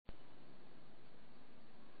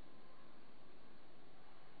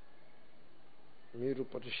మీరు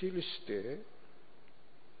పరిశీలిస్తే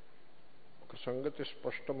ఒక సంగతి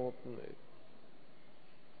స్పష్టమవుతుంది.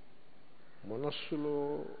 మనస్సులో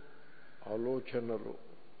ఆలోచనలు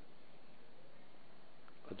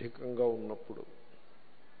అధికంగా ఉన్నప్పుడు,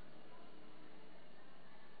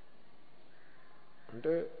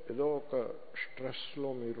 అంటే ఏదో ఒక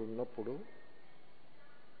స్ట్రెస్లో మీరున్నప్పుడు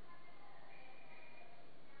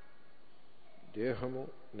దేహము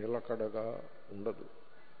నిలకడగా ఉండదు,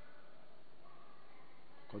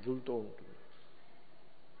 కదులుతూ ఉంటుంది.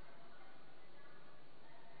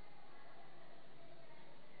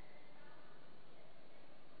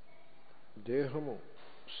 దేహము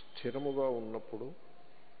స్థిరముగా ఉన్నప్పుడు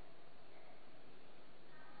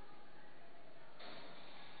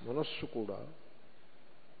మనస్సు కూడా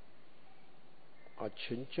ఆ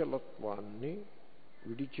చంచలత్వాన్ని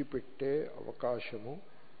విడిచిపెట్టే అవకాశము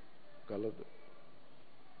గలదు.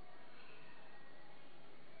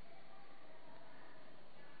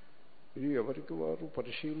 ఇది ఎవరికి వారు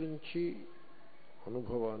పరిశీలించి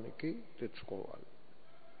అనుభవానికి తెచ్చుకోవాలి.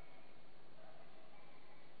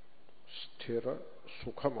 స్థిర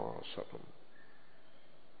సుఖమాసనం.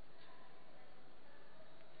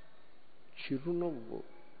 చిరునవ్వు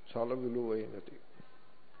చాలా విలువైనది,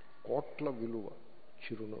 కోట్ల విలువ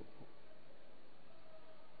చిరునవ్వు.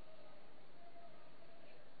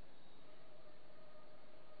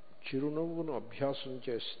 చిరునవ్వును అభ్యాసం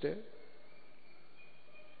చేస్తే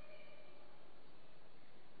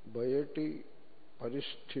బయటి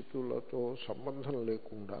పరిస్థితులతో సంబంధం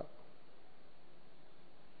లేకుండా,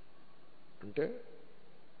 అంటే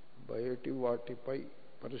బయటి వాటిపై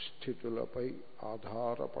పరిస్థితులపై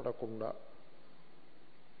ఆధారపడకుండా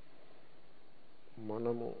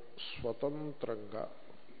మనము స్వతంత్రంగా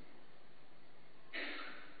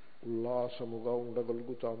ఉల్లాసముగా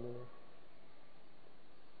ఉండగలుగుతాము.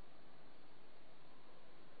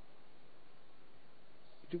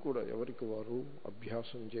 ఇది కూడా ఎవరికి వారు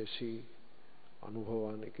అభ్యాసం చేసి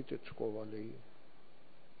అనుభవానికి తెచ్చుకోవాలి.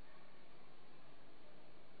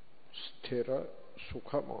 స్థిర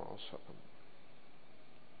సుఖమాసనం.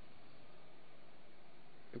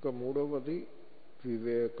 ఇక మూడవది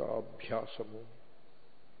వివేకాభ్యాసము.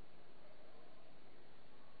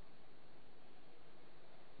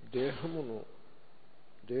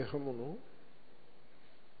 దేహమును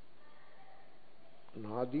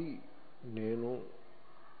నాది, నేను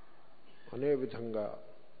అనే విధంగా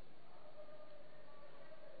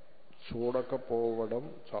చూడకపోవడం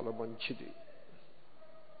చాలా మంచిది.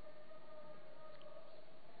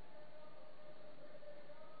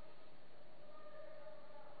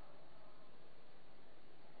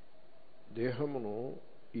 దేహమును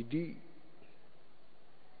ఇది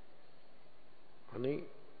అని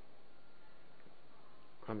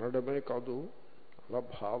అనడమే కాదు, అలా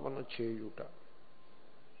భావన చేయుట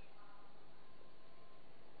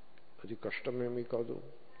అది కష్టమేమీ కాదు,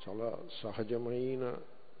 చాలా సహజమైన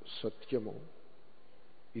సత్యము.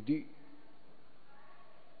 ఇది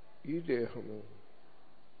ఈ దేహము,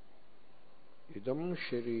 ఇదం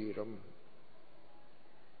శరీరం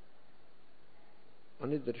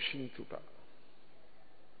అని దర్శించుట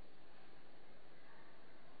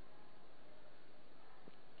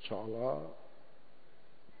చాలా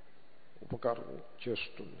ఉపకారం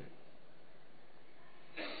చేస్తుంది.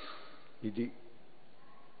 ఇది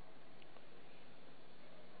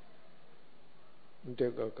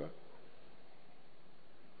అంతేగాక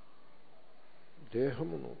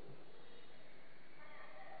దేహమును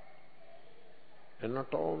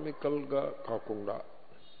ఎనటామికల్గా కాకుండా,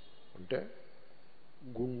 అంటే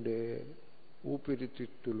గుండె,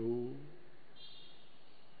 ఊపిరితిత్తులు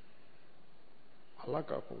అలా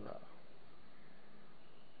కాకుండా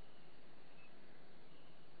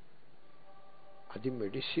అది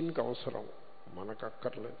మెడిసిన్కి అవసరం, మనకు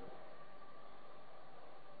అక్కర్లేదు.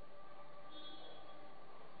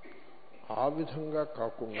 ఆ విధంగా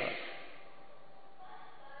కాకుండా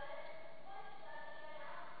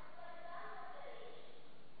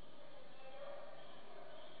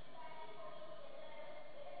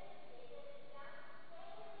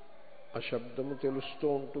ఆ శబ్దము తెలుస్తూ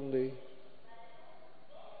ఉంటుంది,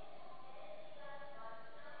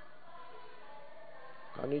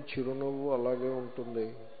 కానీ చిరునవ్వు అలాగే ఉంటుంది.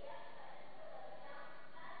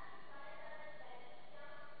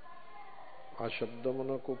 ఆ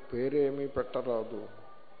శబ్దమునకు పేరేమీ పెట్టరాదు.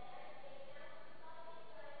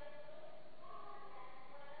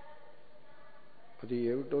 అది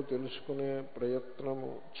ఏమిటో తెలుసుకునే ప్రయత్నము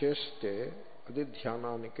చేస్తే అది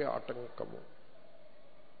ధ్యానానికి ఆటంకము.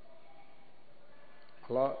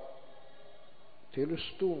 అలా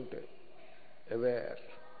తెలుస్తూ ఉంటే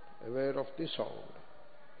అవేర్ ఆఫ్ ది సౌండ్.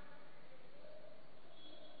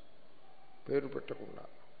 పేరు పెట్టకుండా.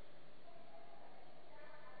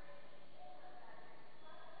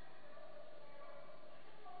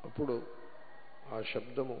 అప్పుడు ఆ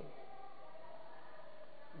శబ్దము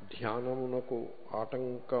ధ్యానమునకు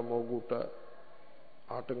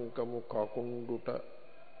ఆటంకము కాకుండుట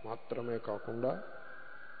మాత్రమే కాకుండా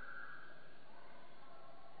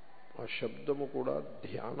ఆ శబ్దము కూడా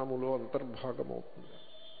ధ్యానములో అంతర్భాగమవుతుంది.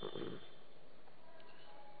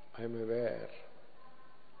 I'm aware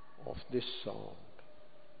of this sound.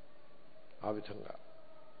 ఆ విధంగా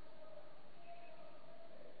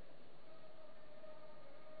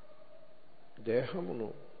దేహమును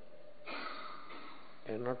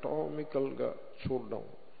ఎనటామికల్గా చూడడం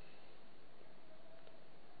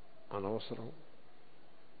అనవసరం.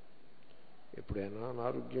 ఎప్పుడైనా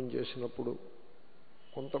అనారోగ్యం చేసినప్పుడు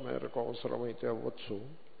కొంతమేరకు అవసరమైతే అవ్వచ్చు.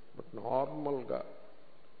 బట్ నార్మల్గా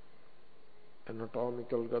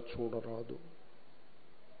ఎనటామికల్గా చూడరాదు.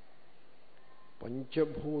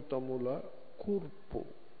 పంచభూతముల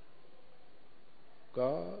కూర్పుగా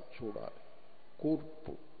చూడాలి.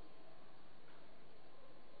 కూర్పు,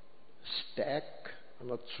 స్టాక్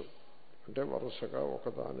అనొచ్చు. అంటే వరుసగా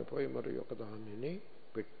ఒకదానిపై మరి ఒకదానిని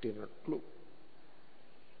పెట్టినట్లు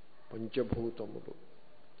పంచభూతములు.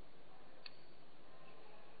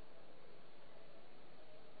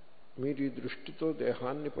 మీరు ఈ దృష్టితో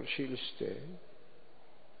దేహాన్ని పరిశీలిస్తే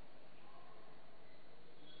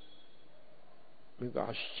మీకు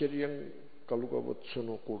ఆశ్చర్యం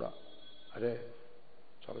కలుగవచ్చును కూడా. అరే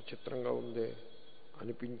చాలా చిత్రంగా ఉందే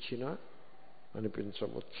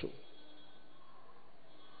అనిపించవచ్చు.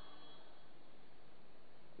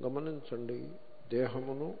 గమనించండి,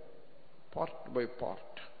 దేహమును పార్ట్ బై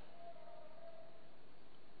పార్ట్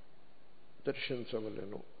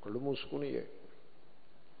దర్శించవలెను. కళ్ళు మూసుకునియే.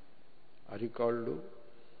 అరికాళ్ళు,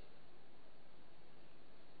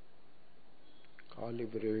 కాలి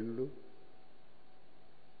వ్రేళ్ళు,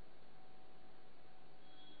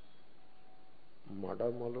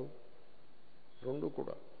 మడమలు రెండు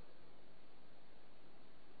కూడా,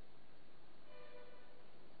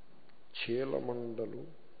 చీలమండలు,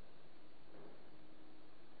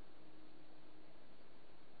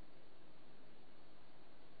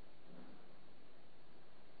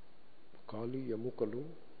 కాలి ఎముకలు,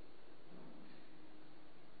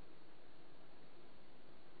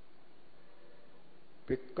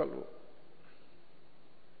 పిక్కలు,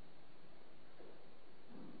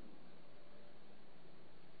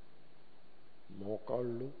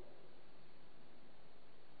 మోకాళ్ళు,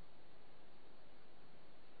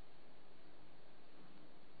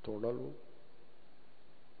 తొడలు,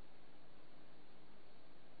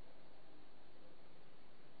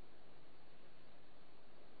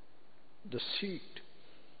 the seat,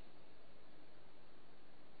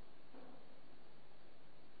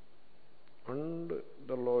 and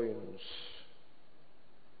the loins,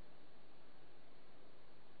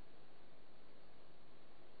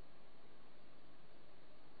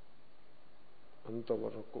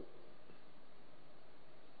 అంతవరకు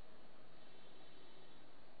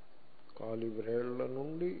కాలి వ్రేళ్ల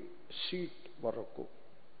నుండి సీట్ వరకు,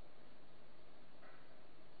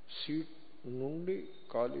 సీట్ నుండి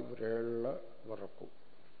కాలి వ్రేళ్ల వరకు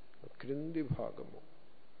క్రింది భాగము.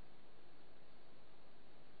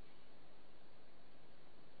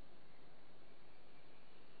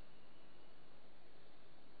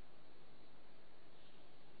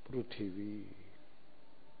 పృథివీ.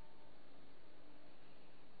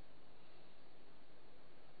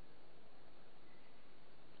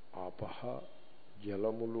 ఆపహ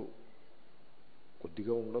జలములు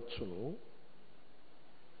కొద్దిగా ఉండొచ్చును,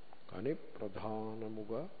 కానీ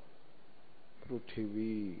ప్రధానముగా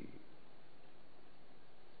పృథివీ.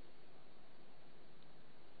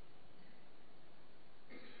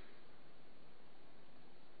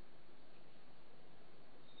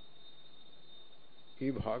 ఈ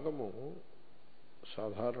భాగము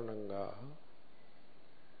సాధారణంగా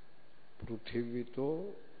పృథివీతో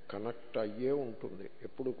కనెక్ట్ అయ్యే ఉంటుంది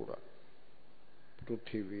ఎప్పుడు కూడా.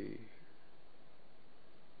 పృథివీ.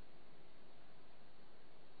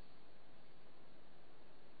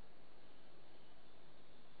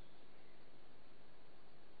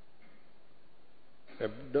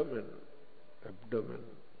 అబ్డమెన్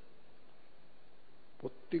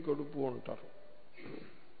పొత్తి కడుపు అంటారు.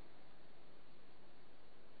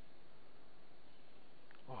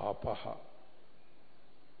 ఆపహ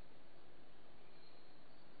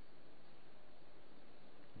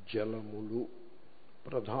జలములు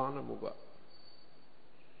ప్రధానముగా.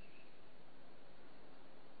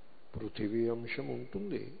 పృథివీ అంశం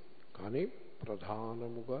ఉంటుంది, కానీ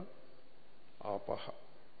ప్రధానముగా ఆపహ.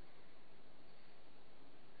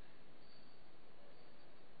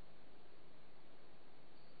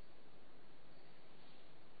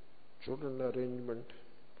 చూడండి అరేంజ్మెంట్.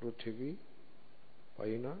 పృథివీ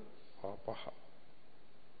పైన ఆపహ,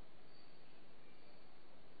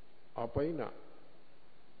 ఆ పైన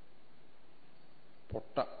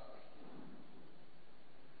పొట్ట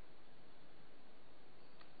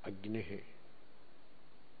అగ్ని,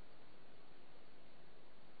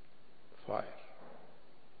 ఫైర్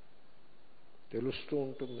తెలుస్తూ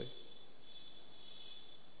ఉంటుంది.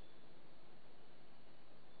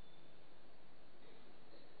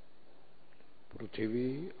 పృథివీ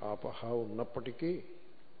ఆపహ ఉన్నప్పటికీ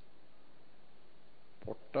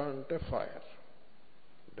పొట్ట అంటే ఫైర్,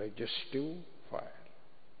 డైజెస్టివ్ ఫైర్.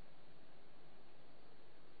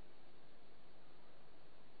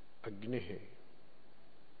 అగ్ని,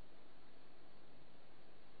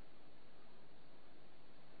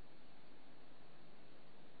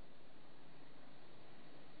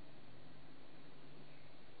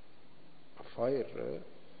 ఫైర్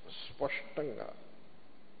స్పష్టంగా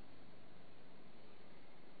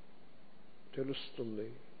తెలుస్తుంది.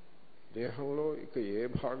 దేహంలో ఇక ఏ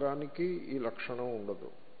భాగానికి ఈ లక్షణం ఉండదు.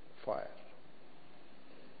 ఫైర్.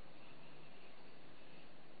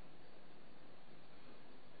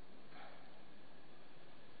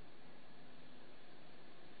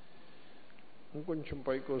 ఇంకొంచెం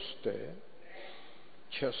పైకి వస్తే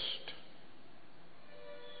చెస్ట్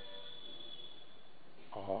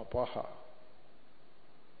ఆపహ,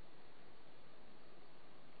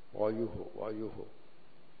 వాయు, వాయు,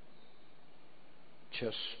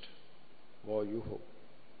 చెస్ట్ వాయు.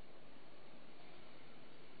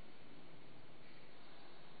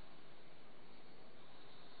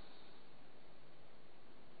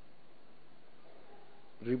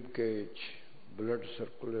 రిబ్ కేజ్, బ్లడ్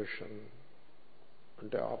సర్క్యులేషన్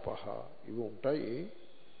అంటే ఆపహ, ఇవి ఉంటాయి.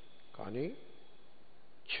 కానీ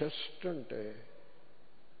చెస్ట్ అంటే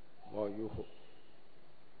వాయు.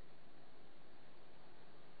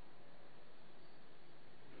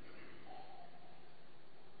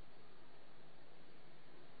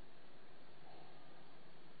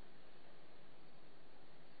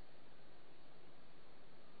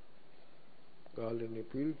 గాలిని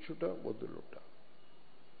పీల్చుట, వదులుట.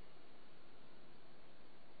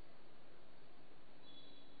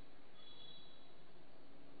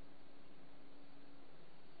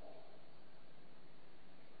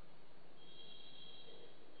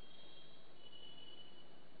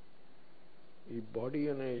 ఈ బాడీ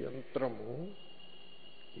అనే యంత్రము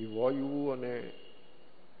ఈ వాయువు అనే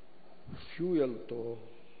ఫ్యూయల్తో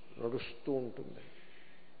నడుస్తూ ఉంటుంది.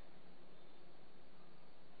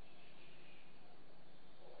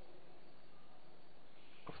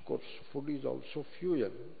 Of course, food is also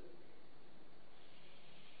fuel,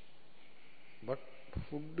 but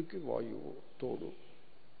ఫుడ్కి వాయువు తోడు,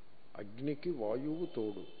 అగ్నికి వాయువు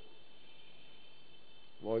తోడు.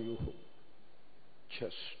 వాయు,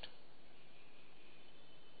 చెస్ట్.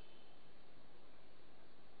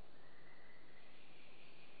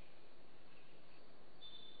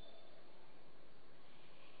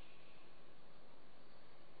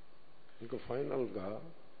 ఇంకా ఫైనల్గా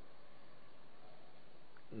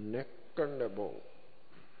neck and above.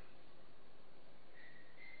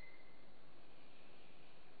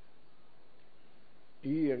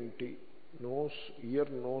 ENT, nose,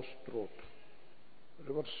 year, nose, throat.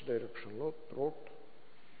 Reverse డైరెక్షన్లో థ్రోట్,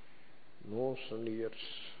 నోస్ అండ్ ఇయర్స్.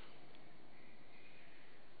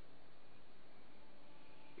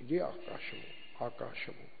 ఇది ఆకాశము.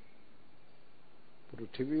 ఆకాశము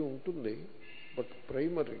పృథివీ ఉంటుంది, బట్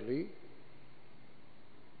ప్రైమరీలీ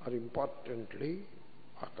ఆర్ ఇంపార్టెంట్లీ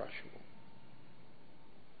ఆకాశము.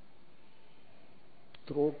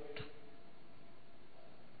 థ్రోట్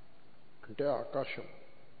అంటే ఆకాశం.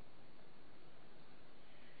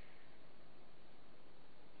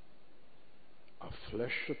 ఆ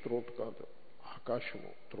ఫ్లెష్ థ్రోట్ కాదు,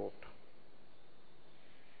 ఆకాశము థ్రోట్.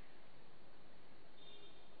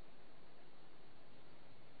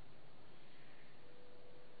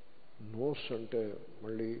 నోస్ అంటే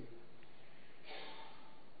మళ్ళీ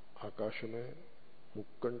ఆకాశమే.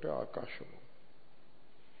 ముక్కు అంటే ఆకాశము.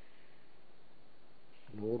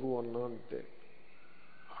 నోరు అన్నా అంతే,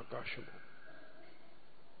 ఆకాశము.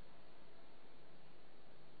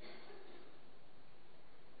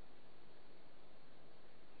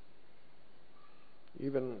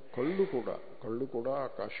 ఈవెన్ కళ్ళు కూడా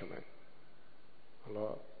ఆకాశమే. అలా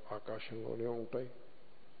ఆకాశంలోనే ఉంటాయి.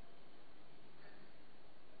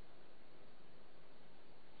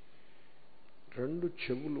 రెండు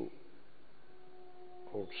చెవులు,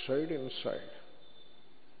 అవుట్ సైడ్ ఇన్సైడ్,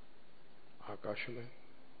 ఆకాశమే.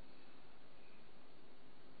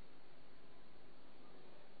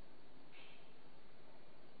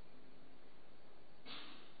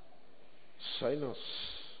 సైనస్,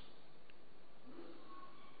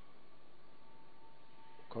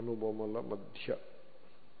 కనుబొమల మధ్య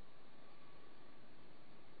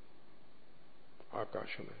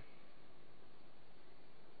ఆకాశమే.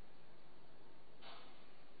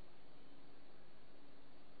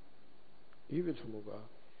 ఈ విధముగా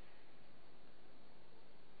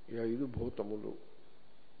ఈ 5 భూతములు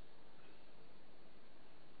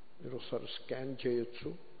మీరు ఒకసారి స్కాన్ చేయొచ్చు.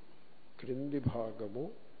 క్రింది భాగము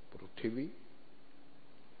పృథివీ,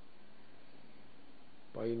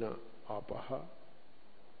 పైన ఆపహ,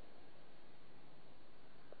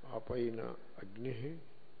 ఆ పైన అగ్ని,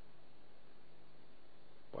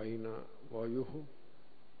 పైన వాయు,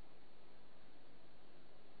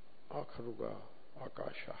 ఆఖరుగా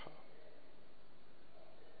ఆకాశ.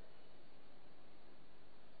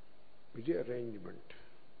 ఇది అరేంజ్మెంట్,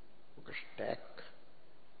 ఒక స్టాక్.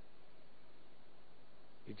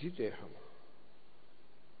 ఇది దేహం.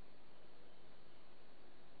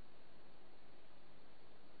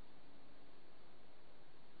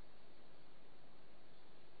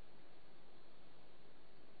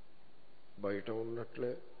 బయట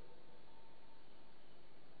ఉన్నట్లే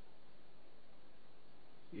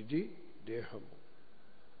ఇది దేహము.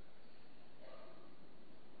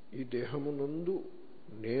 ఈ దేహమునందు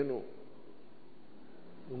నేను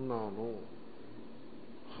ఉన్నాను,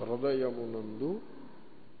 హృదయమునందు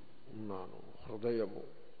ఉన్నాను. హృదయము,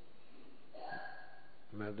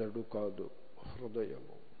 మెదడు కాదు,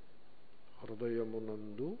 హృదయము.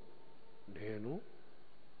 హృదయమునందు నేను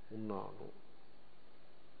ఉన్నాను.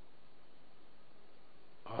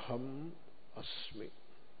 అహం అస్మి.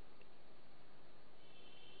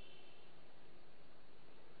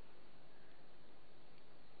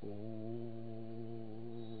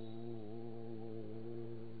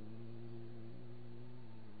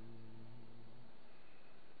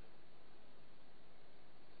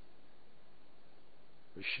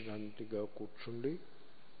 విశ్రాంతిగా కూర్చుండి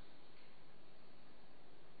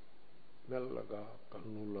మెల్లగా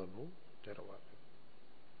కన్నులను తెరవాలి.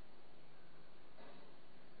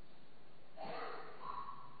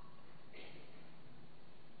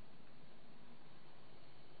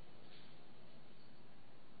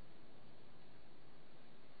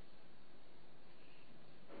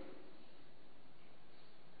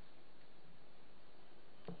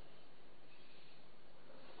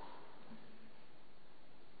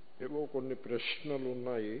 ఏవో కొన్ని ప్రశ్నలు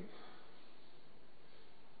ఉన్నాయి.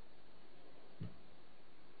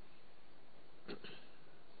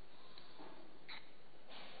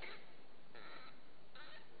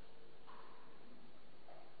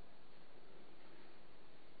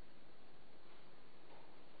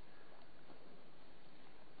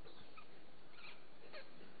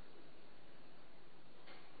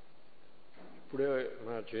 ఇప్పుడే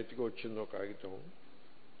నా చేతికి వచ్చిందో కాగితం.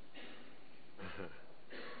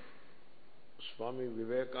 స్వామి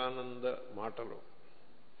వివేకానంద మాటలు.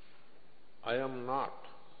 I'm not,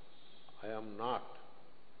 I'm not,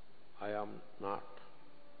 I'm not.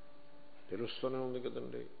 తెలుస్తూనే ఉంది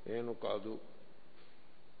కదండి, నేను కాదు.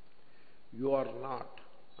 యు ఆర్ నాట్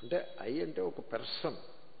అంటే ఐ అంటే ఒక పర్సన్.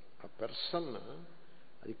 ఆ పర్సన్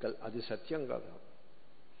అది సత్యం కాదు.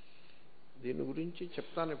 దీని గురించి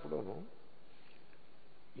చెప్తాను ఎప్పుడూను.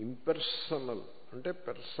 ఇంపర్సనల్ అంటే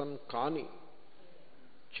పర్సన్ కాని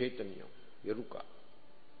చైతన్యం, ఎరుక,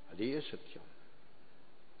 అదే సత్యం.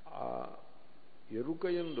 ఆ ఎరుక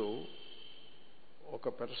యందు ఒక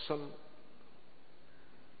పర్సన్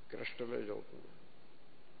క్రిస్టలైజ్ అవుతుంది.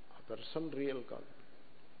 ఆ పర్సన్ రియల్ కాదు.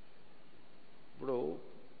 ఇప్పుడు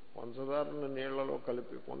పంచదారను నీళ్లలో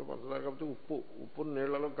కలిపి, పంచదార కాబట్టి ఉప్పును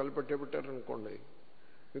నీళ్లలో కలిపెట్టేబెట్టారనుకోండి,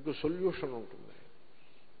 మీకు సొల్యూషన్ ఉంటుంది.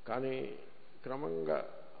 కానీ క్రమంగా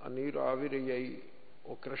ఆ నీరు ఆవిరయ్యి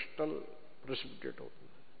ఒక క్రిస్టల్ ప్రెసిపిటేట్ అవుతుంది.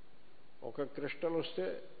 ఒక క్రిస్టల్ వస్తే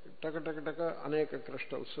టక అనేక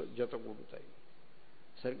క్రిస్టల్స్ జతకూడుతాయి.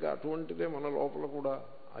 సరిగ్గా అటువంటిదే మన లోపల కూడా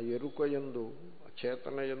ఆ ఎరుక యందు, ఆ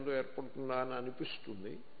చేతన యందు ఏర్పడుతుందా అని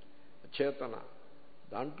అనిపిస్తుంది. చేతన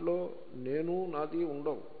దాంట్లో నేను నాది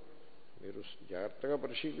ఉండవు. మీరు జాగ్రత్తగా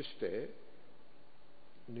పరిశీలిస్తే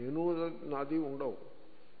నేను నాది ఉండవు.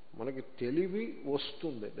 మనకి తెలివి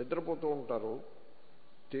వస్తుంది. నిద్రపోతూ ఉంటారు,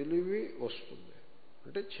 తెలివి వస్తుంది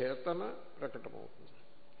అంటే చేతన ప్రకటమవుతుంది.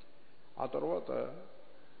 ఆ తర్వాత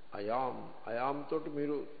అయాం తోటి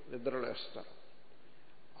మీరు నిద్రలేస్తారు.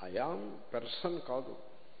 అయాం పర్సన్ కాదు.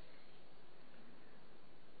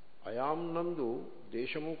 అయాం నందు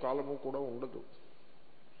దేశము కాలము కూడా ఉండదు.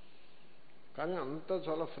 కానీ అంత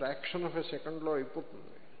చాలా ఫ్రాక్షన్ ఆఫ్ ఎ సెకండ్లో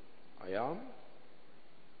అయిపోతుంది. అయాం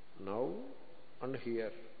నౌ అండ్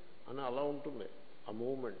హియర్ అని అలా ఉంటుంది ఆ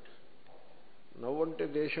మూమెంట్. నవ్ అంటే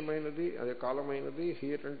దేశమైనది, అదే కాలమైనది.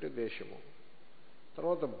 హియర్ అంటే దేశము.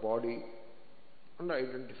 తర్వాత బాడీ అండ్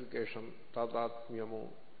ఐడెంటిఫికేషన్, తాదాత్మ్యము,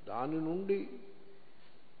 దాని నుండి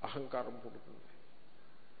అహంకారం పుడుతుంది.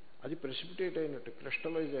 అది ప్రెసిపిటేట్ అయినట్టు,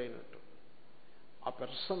 క్రిస్టలైజ్ అయినట్టు. ఆ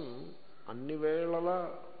పర్సన్ అన్ని వేళలా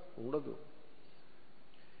ఉండదు.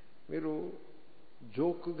 మీరు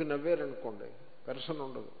జోకుకి నవ్వారనుకోండి, పర్సన్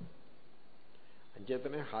ఉండదు.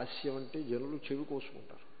 అంచేతనే హాస్యం అంటే జనులు చెవి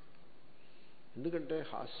కోసుకుంటారు. ఎందుకంటే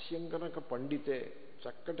హాస్యం కనుక పండితే,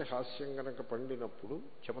 చక్కటి హాస్యం కనుక పండినప్పుడు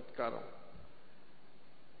చమత్కారం,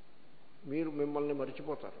 మీరు మిమ్మల్ని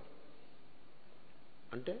మరిచిపోతారు.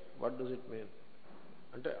 అంటే వాట్ డస్ ఇట్ మీన్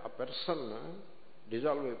అంటే ఆ పర్సన్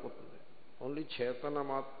డిజాల్వ్ అయిపోతుంది, ఓన్లీ చేతన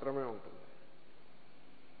మాత్రమే ఉంటుంది.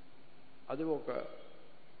 అది ఒక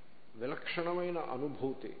విలక్షణమైన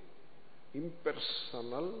అనుభూతి,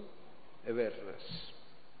 ఇంపర్సనల్ అవేర్నెస్.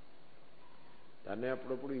 దాన్నే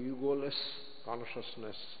అప్పుడప్పుడు ఈగోలెస్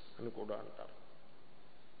కాన్షియస్నెస్ అని కూడా అంటారు.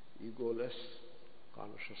 ఈగోలెస్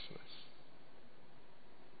కాన్షియస్నెస్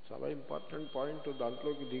చాలా ఇంపార్టెంట్ పాయింట్.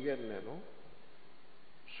 దాంట్లోకి దిగాను నేను.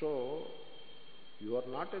 So you are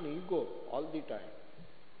not an ego all the time.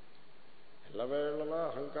 ఎల్లవేళలా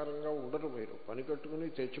అహంకారంగా ఉండరు. మీరు పని కట్టుకుని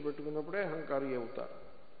తెచ్చిపెట్టుకున్నప్పుడే అహంకారి అవుతారు.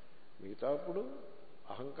 మిగతాప్పుడు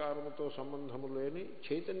అహంకారంతో సంబంధము లేని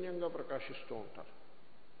చైతన్యంగా ప్రకాశిస్తూ ఉంటారు.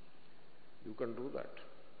 You can do that.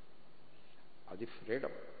 అది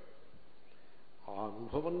ఫ్రీడమ్. ఆ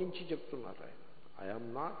అనుభవం నుంచి చెప్తున్నారు ఆయన. I'm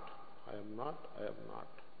not, I'm not, I'm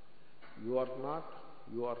not. You are not,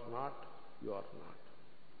 you are not, you are not.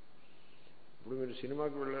 ఇప్పుడు మీరు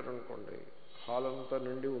సినిమాకి వెళ్ళారనుకోండి, హాల్ అంతా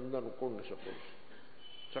నిండి ఉందనుకోండి, సపోజ్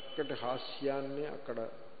చక్కటి హాస్యాన్ని అక్కడ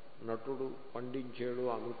నటుడు పండించాడు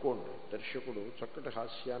అనుకోండి, దర్శకుడు చక్కటి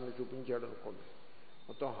హాస్యాన్ని చూపించాడు అనుకోండి,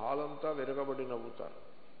 మొత్తం హాల్ అంతా విరగబడి నవ్వుతారు.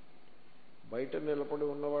 బయట నిలబడి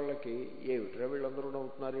ఉన్న వాళ్ళకి ఏమిట్రా వీళ్ళందరూ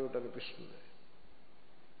నవ్వుతున్నారు ఏమిటి అనిపిస్తుంది.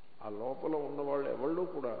 ఆ లోపల ఉన్నవాళ్ళు ఎవళ్ళు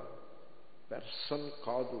కూడా పర్సన్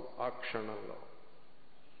కాదు. ఆ క్షణంలో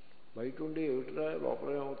బయట ఉండి ఏమిట్రా లోపల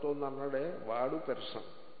ఏమవుతోంది అన్నాడే, వాడు పర్సన్.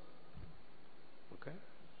 ఓకే.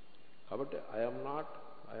 కాబట్టి I'm not,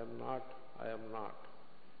 I'm not, I'm not.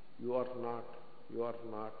 You are not, you are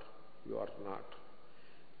not, you are not.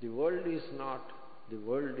 The world is not, the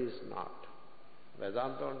world is not.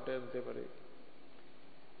 వేదాంతం అంటే అంతే మరి.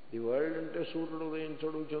 ది వరల్డ్ అంటే సూర్యుడు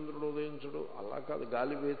ఉదయించడు, చంద్రుడు ఉదయించడు, అలా కాదు.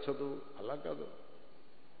 గాలి వీచదు, అలా కాదు.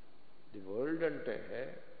 ది వరల్డ్ అంటే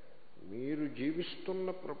మీరు జీవిస్తున్న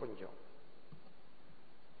ప్రపంచం,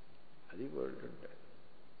 అది వరల్డ్ అంటే.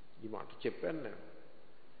 ఈ మాట చెప్పాను నేను.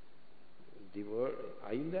 ది వరల్డ్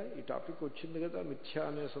అయిందా, ఈ టాపిక్ వచ్చింది కదా మిథ్య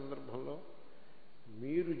అనే సందర్భంలో.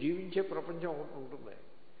 మీరు జీవించే ప్రపంచం ఒకటి ఉంటుంది,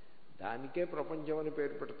 దానికే ప్రపంచం అని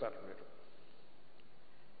పేరు పెడతారు మీరు.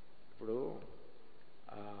 ఇప్పుడు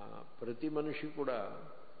ప్రతి మనిషి కూడా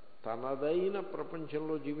తనదైన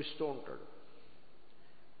ప్రపంచంలో జీవిస్తూ ఉంటాడు.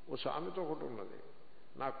 ఓ సామెత ఒకటి ఉన్నది,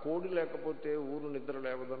 నా కోడి లేకపోతే ఊరు నిద్ర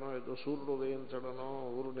లేవదనో, ఏదో సూర్యుడు ఉదయించడనో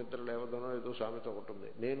ఊరు నిద్ర లేవదనో ఏదో సామెత ఒకటి ఉంది.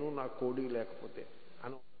 నేను నా కోడి లేకపోతే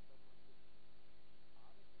అని.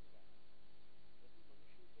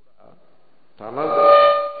 తనదైన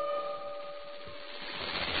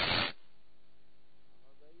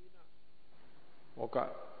ఒక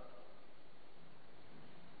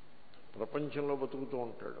ప్రపంచంలో బతుకుతూ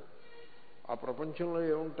ఉంటాడు. ఆ ప్రపంచంలో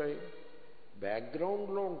ఏముంటాయి,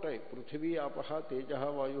 బ్యాక్గ్రౌండ్లో ఉంటాయి. పృథివీ, ఆపహ, తేజ,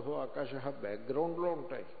 వాయు, ఆకాశ బ్యాక్గ్రౌండ్లో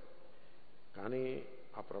ఉంటాయి. కానీ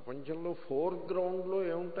ఆ ప్రపంచంలో ఫోర్గ్రౌండ్లో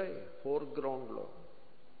ఏముంటాయి, ఫోర్గ్రౌండ్లో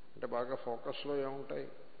అంటే బాగా ఫోకస్లో ఏముంటాయి,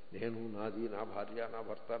 నేను, నాది, నా భార్య, నా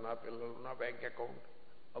భర్త, నా పిల్లలు, నా బ్యాంక్ అకౌంట్,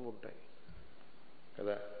 అవి ఉంటాయి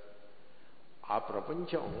కదా. ఆ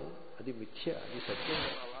ప్రపంచం అది మిథ్య, అది సత్యం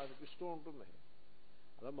అలా అనిపిస్తూ ఉంటుంది,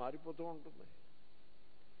 అలా మారిపోతూ ఉంటుంది.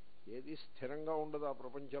 ఏది స్థిరంగా ఉండదు ఆ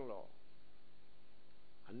ప్రపంచంలో,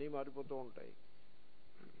 అన్నీ మారిపోతూ ఉంటాయి.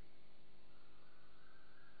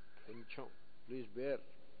 కొంచెం please bear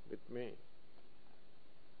with me.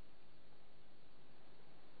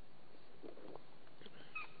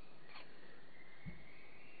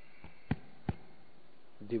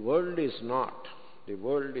 The world is not, the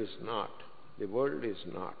world is not, the world is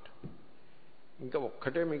not. ఇంకా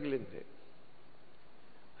ఒక్కటే మిగిలింది,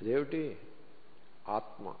 అదేమిటి,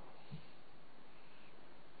 ఆత్మ.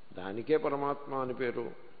 దానికే పరమాత్మ అని పేరు.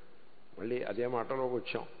 మళ్ళీ అదే మాటలోకి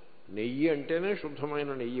వచ్చాం. నెయ్యి అంటేనే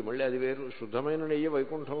శుద్ధమైన నెయ్యి, మళ్ళీ అది వేరు. శుద్ధమైన నెయ్యి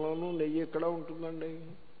వైకుంఠంలోనూ నెయ్యి ఎక్కడ ఉంటుందండి?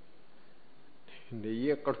 నెయ్యి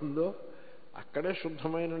ఎక్కడుందో అక్కడే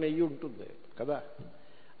శుద్ధమైన నెయ్యి ఉంటుంది కదా.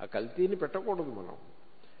 ఆ కల్తీని పెట్టకూడదు మనం.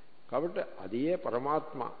 కాబట్టి అదే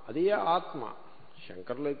పరమాత్మ, అదే ఆత్మ.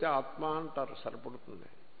 శంకరులు అయితే ఆత్మ అంటారు, సరిపడుతుంది.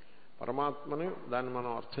 పరమాత్మని దాన్ని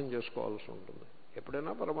మనం అర్థం చేసుకోవాల్సి ఉంటుంది.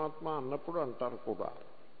 ఎప్పుడైనా పరమాత్మ అన్నప్పుడు అంటారు కూడా,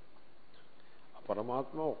 ఆ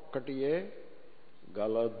పరమాత్మ ఒక్కటియే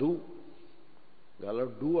గలదు.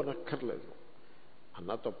 గలడు అనక్కర్లేదు,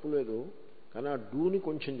 అన్నా తప్పు లేదు. కానీ ఆ డూని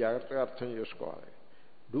కొంచెం జాగ్రత్తగా అర్థం చేసుకోవాలి.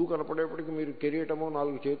 డూ కనపడేప్పటికీ మీరు కిరీటమో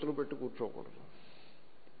 4 చేతులు పెట్టి కూర్చోకూడదు.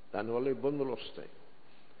 దానివల్ల ఇబ్బందులు వస్తాయి,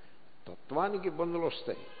 తత్వానికి ఇబ్బందులు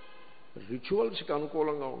వస్తాయి, రిచువల్స్కి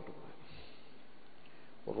అనుకూలంగా ఉంటుంది.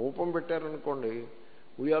 రూపం పెట్టారనుకోండి,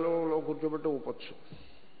 ఉయ్యాలలో కూర్చోబెట్టి ఊపచ్చు.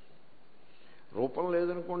 రూపం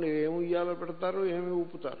లేదనుకోండి, ఏమి ఉయ్యాలో పెడతారు, ఏమి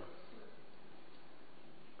ఊపుతారు.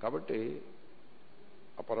 కాబట్టి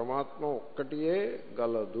ఆ పరమాత్మ ఒక్కటియే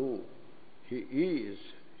గలదు. He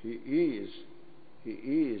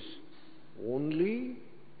is only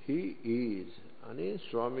he is అని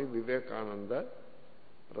స్వామి వివేకానంద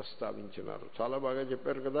ప్రస్తావించినారు. చాలా బాగా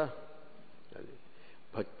చెప్పారు కదా. అది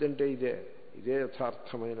భక్తి అంటే ఇదే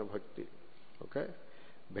యథార్థమైన భక్తి. ఓకే,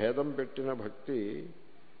 భేదం పెట్టిన భక్తి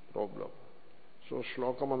ప్రాబ్లం. సో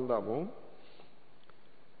శ్లోకమందాము.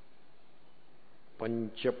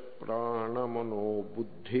 పంచప్రాణమనో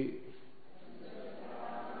బుద్ధి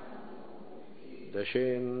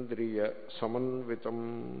దశేంద్రియ సమన్వితం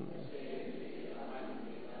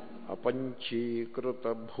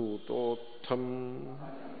అపంచీకృతభూతోత్థం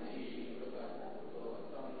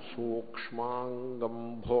సూక్ష్మాంగం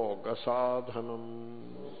భోగసాధనం.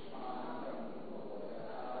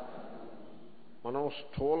 మనం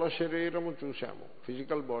స్థూల శరీరము చూశాము,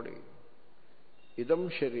 ఫిజికల్ బాడీ. ఇదం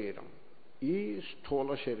శరీరం, ఈ స్థూల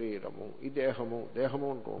శరీరము, ఈ దేహము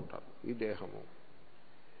అంటూ ఉంటారు. ఈ దేహము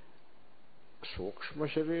సూక్ష్మ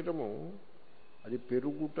శరీరము, అది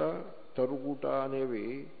పెరుగుట తరుగుట అనేవి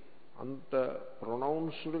అంత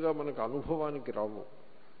ప్రొనౌన్స్డ్గా మనకు అనుభవానికి రావు.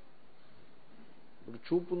 ఇప్పుడు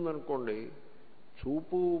చూపు ఉందనుకోండి,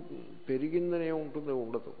 చూపు పెరిగిందనే ఉంటుంది,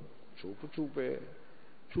 ఉండదు. చూపే.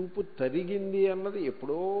 చూపు తరిగింది అన్నది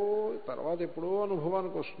తర్వాత ఎప్పుడో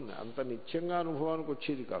అనుభవానికి వస్తుంది, అంత నిత్యంగా అనుభవానికి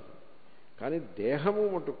వచ్చేది కాదు. కానీ దేహము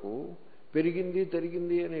మటుకు పెరిగింది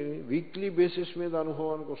తరిగింది అని వీక్లీ బేసిస్ మీద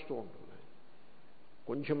అనుభవానికి వస్తూ ఉంటుంది.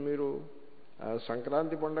 కొంచెం మీరు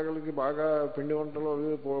సంక్రాంతి పండగలకి బాగా పిండి వంటలు అవి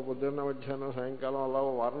పొద్దున్న మధ్యాహ్నం సాయంకాలం అలా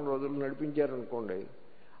వారం రోజులు నడిపించారనుకోండి,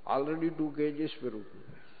 ఆల్రెడీ 2 kgs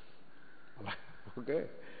పెరుగుతుంది అలా. ఓకే,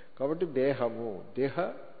 కాబట్టి దేహ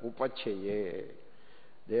ఉపచయే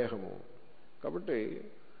దేహము. కాబట్టి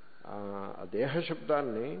ఆ దేహ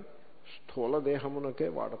శబ్దాన్ని స్థూల దేహమునకే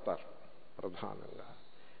వాడతారు ప్రధానంగా.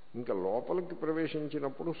 ఇంకా లోపలికి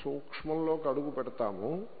ప్రవేశించినప్పుడు సూక్ష్మంలోకి అడుగు పెడతాము,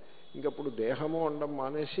 ఇంకప్పుడు దేహము అనడం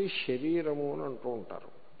మానేసి శరీరము అని అంటూ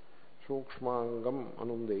ఉంటారు. సూక్ష్మాంగం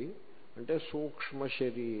అనుంది అంటే సూక్ష్మ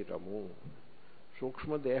శరీరము.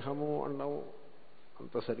 సూక్ష్మ దేహము అనడం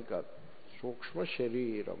అంత సరికాదు, సూక్ష్మ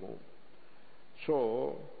శరీరము. సో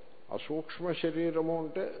ఆ సూక్ష్మ శరీరము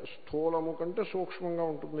అంటే స్థూలము కంటే సూక్ష్మంగా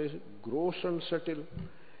ఉంటుంది, గ్రోస్ అండ్ సటిల్.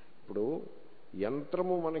 ఇప్పుడు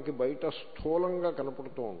యంత్రము మనకి బయట స్థూలంగా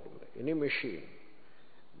కనపడుతూ ఉంటుంది, ఎనీ మెషిన్.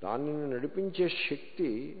 దానిని నడిపించే శక్తి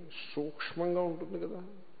సూక్ష్మంగా ఉంటుంది కదా.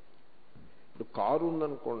 ఇప్పుడు కారు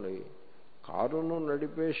ఉందనుకోండి, కారును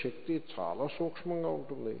నడిపే శక్తి చాలా సూక్ష్మంగా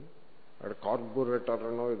ఉంటుంది. అక్కడ కార్బొరేటర్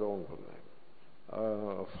అనో ఏదో ఉంటుంది,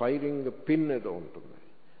 ఫైరింగ్ పిన్ ఏదో ఉంటుంది,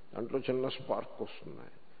 దాంట్లో చిన్న స్పార్క్ వస్తుంది.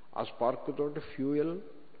 ఆ స్పార్క్ తోటి ఫ్యూయల్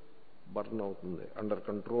బర్న్ అవుతుంది, అండర్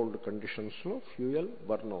కంట్రోల్డ్ కండిషన్స్లో ఫ్యూయల్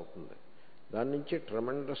బర్న్ అవుతుంది. దాని నుంచి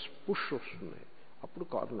ట్రెమెండస్ పుష్ వస్తుంది, అప్పుడు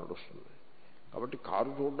కారు నడుస్తుంది. కాబట్టి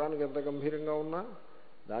కారు చూడడానికి ఎంత గంభీరంగా ఉన్నా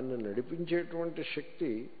దాన్ని నడిపించేటువంటి శక్తి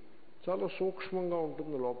చాలా సూక్ష్మంగా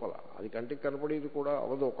ఉంటుంది లోపల. అది కంటికి కనపడేది కూడా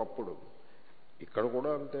అవదు ఒకప్పుడు. ఇక్కడ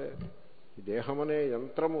కూడా అంతే. ఈ దేహం అనే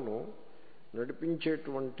యంత్రమును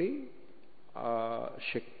నడిపించేటువంటి ఆ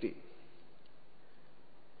శక్తి.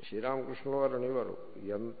 శ్రీరామకృష్ణుల వారు అనేవారు,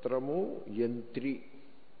 యంత్రము యంత్రి.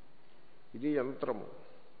 ఇది యంత్రము,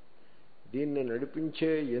 దీన్ని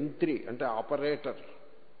నడిపించే యంత్రి అంటే ఆపరేటర్,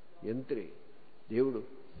 యంత్రి దేవుడు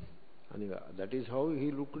అనిగా. That is how he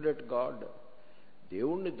looked at God.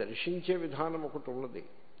 దేవుణ్ణి దర్శించే విధానం ఒకటి ఉన్నది.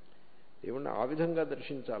 దేవుణ్ణి ఆ విధంగా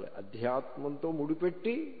దర్శించాలి, అధ్యాత్మంతో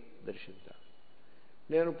ముడిపెట్టి దర్శించాలి.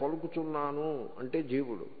 నేను పలుకుతున్నాను అంటే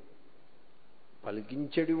జీవుడు,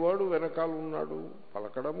 పలికించేడివాడు వెనకాల ఉన్నాడు.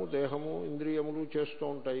 పలకడము దేహము ఇంద్రియములు చేస్తూ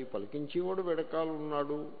ఉంటాయి, పలికించేవాడు వెనకాల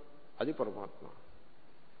ఉన్నాడు, అది పరమాత్మ.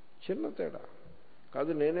 చిన్న తేడా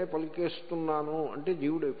కాదు. నేనే పలికేస్తున్నాను అంటే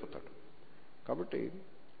జీవుడైపోతాడు. కాబట్టి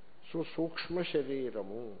సూక్ష్మ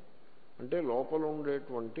శరీరము అంటే లోపల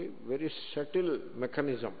ఉండేటువంటి వెరీ సటిల్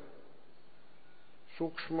మెకానిజం,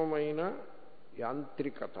 సూక్ష్మమైన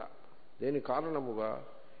యాంత్రికత. దేని కారణముగా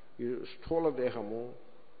ఈ స్థూల దేహము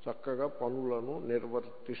చక్కగా పనులను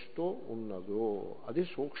నిర్వర్తిస్తూ ఉన్నదో అది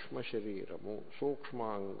సూక్ష్మ శరీరము,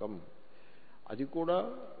 సూక్ష్మాంగం. అది కూడా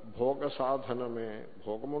భోగ సాధనమే.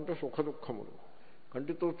 భోగము అంటే సుఖ దుఃఖములు.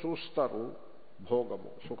 కంటితో చూస్తారు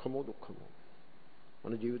భోగము, సుఖము దుఃఖము.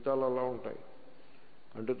 మన జీవితాలు అలా ఉంటాయి.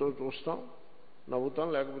 కంటితో చూస్తాం, నవ్వుతాం,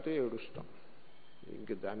 లేకపోతే ఏడుస్తాం.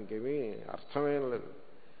 ఇంక దానికేమీ అర్థమేం లేదు.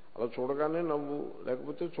 అలా చూడగానే నవ్వు,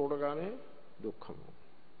 లేకపోతే చూడగానే దుఃఖము.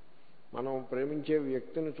 మనం ప్రేమించే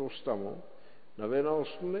వ్యక్తిని చూస్తాము, నవ్వైనా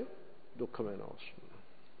వస్తుంది, దుఃఖమైనా వస్తుంది.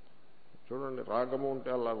 చూడండి, రాగము అంటే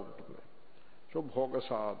అలా ఉంటుంది. సో భోగ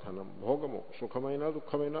సాధనం, భోగము సుఖమైన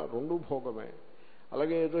దుఃఖమైన రెండూ భోగమే.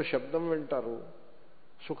 అలాగే ఏదో శబ్దం వింటారు,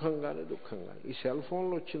 సుఖం కానీ దుఃఖం కానీ. ఈ సెల్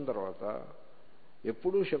ఫోన్లు వచ్చిన తర్వాత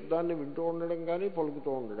ఎప్పుడూ శబ్దాన్ని వింటూ ఉండడం కానీ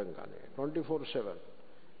పలుకుతూ ఉండడం కానీ 24/7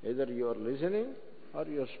 either you are listening are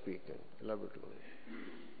you are speaking. ఇలా పెట్టుకుని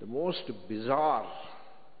ది మోస్ట్ బిజార్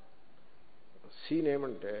సీన్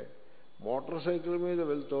ఏమంటే మోటార్ సైకిల్ మీద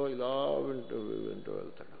వెళ్తూ ఇలా వింటూ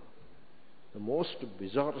వెళ్తాడు. ది మోస్ట్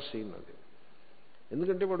బిజార్ సీన్ అది.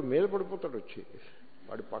 ఎందుకంటే వాడు మీద పడిపోతాడు వచ్చి.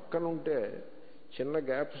 వాడి పక్కన ఉంటే చిన్న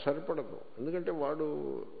గ్యాప్ సరిపడదు. ఎందుకంటే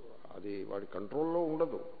వాడి కంట్రోల్లో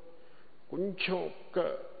ఉండదు. కొంచెం ఒక్క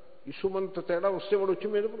ఇసుమంత తేడా వస్తే వాడు వచ్చి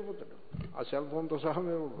మీద పడిపోతాడు. ఆ సెల్ ఫోన్తో సహా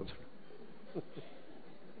మీద పడిపోతాడు.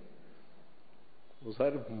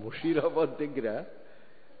 ఒకసారి ముషీరాబాద్ దగ్గర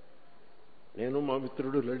నేను మా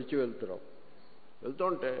మిత్రుడు నడిచి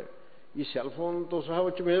వెళ్తుంటే ఈ సెల్ ఫోన్తో సహా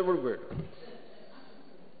వచ్చి మీద పడిపోయాడు.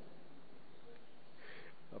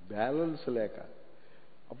 బ్యాలెన్స్ లేక.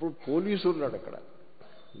 అప్పుడు పోలీసు ఉన్నాడు అక్కడ.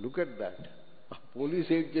 Look at that. ఆ పోలీసు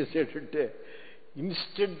ఏం చేసేటంటే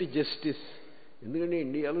ఇన్స్టెంట్ జస్టిస్. ఎందుకంటే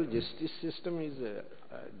ఇండియాలో జస్టిస్ సిస్టమ్ ఈజ్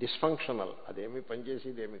డిస్ఫంక్షనల్. అదేమీ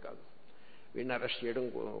పనిచేసేది ఏమీ కాదు. వీడిని అరెస్ట్ చేయడం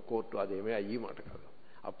కోర్టు అదేమీ అయ్యి మాట కాదు.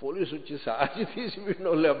 ఆ పోలీసు వచ్చి సాక్షి తీసి వీడిని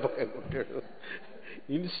వాళ్ళు అబ్బాయి కొట్టాడు.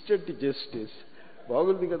 ఇన్స్టెంట్ జస్టిస్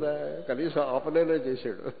బాగుంది కదా, కనీసం ఆపలేనే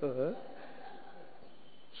చేశాడు.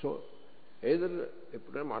 సో ఏదైనా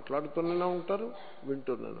ఎప్పుడైనా మాట్లాడుతూనే ఉంటారు,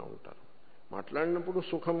 వింటూనే ఉంటారు. మాట్లాడినప్పుడు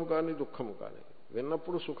సుఖము కానీ దుఃఖము కానీ,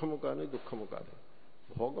 విన్నప్పుడు సుఖము కానీ దుఃఖము కానీ.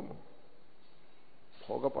 భోగము,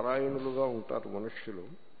 భోగపరాయణులుగా ఉంటారు మనుష్యులు.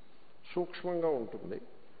 సూక్ష్మంగా ఉంటుంది.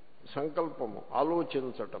 సంకల్పము,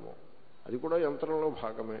 ఆలోచించటము, అది కూడా యంత్రంలో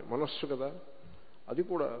భాగమే. మనస్సు కదా, అది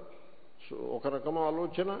కూడా ఒక రకం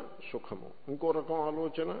ఆలోచన సుఖము, ఇంకో రకం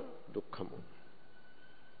ఆలోచన దుఃఖము.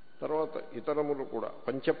 తర్వాత ఇతరములు కూడా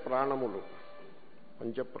పంచప్రాణములు.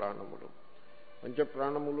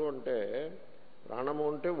 పంచప్రాణములు అంటే ప్రాణము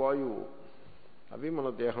అంటే వాయువు. అవి మన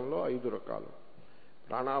దేహంలో 5 రకాలు.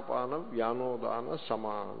 ప్రాణాపాన వ్యానోదాన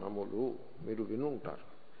సమానములు మీరు విని ఉంటారు.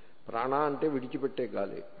 ప్రాణ అంటే విడిచిపెట్టే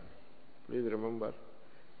గాలి. ప్లీజ్ రిమెంబర్,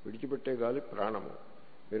 విడిచిపెట్టే గాలి ప్రాణము.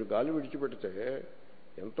 మీరు గాలి విడిచిపెడితే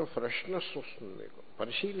ఎంతో ఫ్రెష్నెస్ వస్తుంది. మీకు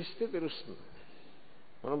పరిశీలిస్తే తెలుస్తుంది.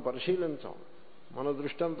 మనం పరిశీలించాం. మన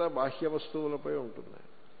దృష్టి అంతా బాహ్య వస్తువులపై ఉంటుంది.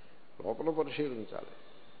 లోపల పరిశీలించాలి.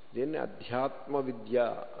 దీన్ని అధ్యాత్మ విద్య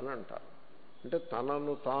అని అంటారు. అంటే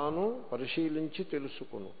తనను తాను పరిశీలించి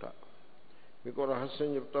తెలుసుకునుట. మీకు రహస్యం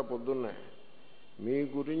చెప్తా పొద్దున్నే. మీ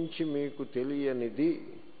గురించి మీకు తెలియనిది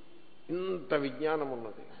ఇంత విజ్ఞానం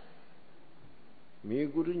ఉన్నది. మీ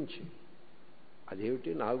గురించి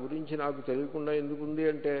అదేమిటి, నా గురించి నాకు తెలియకుండా ఎందుకుంది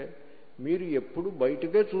అంటే మీరు ఎప్పుడు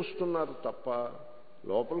బయటకే చూస్తున్నారు తప్ప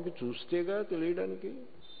లోపలికి చూస్తేగా తెలియడానికి.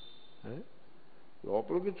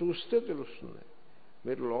 లోపలికి చూస్తే తెలుస్తుంది.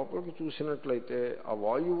 మీరు లోపలికి చూసినట్లయితే, ఆ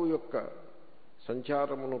వాయువు యొక్క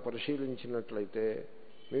సంచారమును పరిశీలించినట్లయితే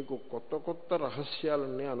మీకు కొత్త కొత్త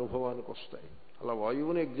రహస్యాలన్నీ అనుభవానికి వస్తాయి. అలా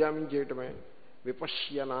వాయువుని ఎగ్జామిన్ చేయటమే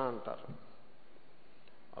విపశ్యన అంటారు.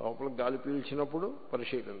 లోపలికి గాలి పీల్చినప్పుడు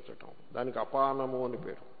పరిశీలించటం, దానికి అపానము అని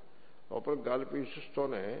పేరు. లోపలికి గాలి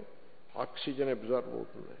పీల్చుస్తూనే ఆక్సిజన్ అబ్జార్బ్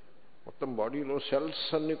అవుతుంది. మొత్తం బాడీలో సెల్స్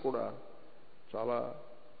అన్నీ కూడా చాలా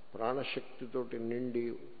ప్రాణశక్తితోటి నిండి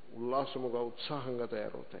ఉల్లాసముగా ఉత్సాహంగా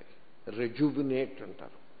తయారవుతాయి. రెజ్యూబినేట్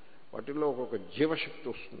అంటారు. వాటిల్లో ఒక్కొక్క జీవశక్తి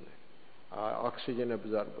వస్తుంది ఆ ఆక్సిజన్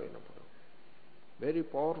అబ్జార్బ్ అయినప్పుడు. Very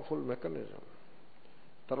powerful mechanism.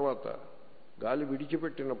 తర్వాత గాలి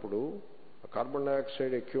విడిచిపెట్టినప్పుడు కార్బన్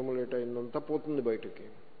డైఆక్సైడ్ అక్యూములేట్ అయిందంతా పోతుంది బయటికి.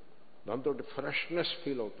 దాంతో ఫ్రెష్నెస్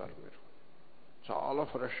ఫీల్ అవుతారు. మీరు చాలా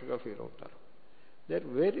ఫ్రెష్గా ఫీల్ అవుతారు. They are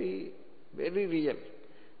very very real,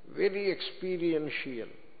 very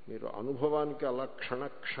experiential. మీరు అనుభవానికి అలా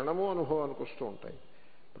క్షణము అనుభవానికి వస్తూ ఉంటాయి.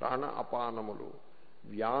 ప్రాణ అపానములు.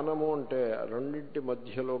 వ్యానము అంటే రెండింటి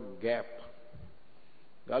మధ్యలో గ్యాప్.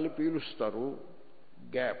 గాలి పీలుస్తారు,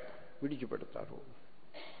 గ్యాప్, విడిచిపెడతారు,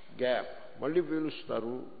 గ్యాప్, మళ్ళీ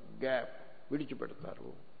పీలుస్తారు, గ్యాప్, విడిచిపెడతారు,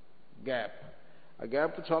 గ్యాప్. ఆ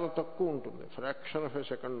గ్యాప్ చాలా తక్కువ ఉంటుంది, ఫ్రాక్షన్ ఆఫ్ ఎ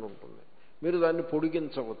సెకండ్ ఉంటుంది. మీరు దాన్ని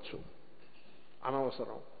పొడిగించవచ్చు,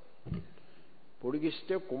 అనవసరం.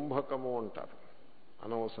 పొడిగిస్తే కుంభకము అంటారు,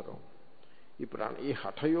 అనవసరం. ఈ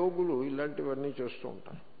హఠయోగులు ఇలాంటివన్నీ చేస్తూ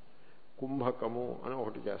ఉంటారు. కుంభకము అని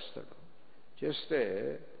ఒకటి చేస్తాడు. చేస్తే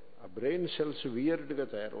ఆ బ్రెయిన్ సెల్స్ వియర్డ్గా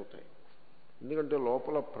తయారవుతాయి. ఎందుకంటే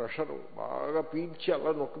లోపల ప్రెషరు బాగా పీల్చి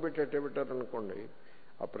అలా పెట్టారనుకోండి,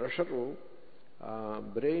 ఆ ప్రెషరు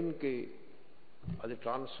బ్రెయిన్కి అది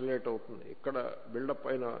ట్రాన్స్లేట్ అవుతుంది. ఇక్కడ బిల్డప్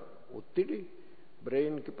అయిన ఒత్తిడి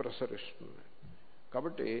బ్రెయిన్కి ప్రెషర్ ఇస్తుంది.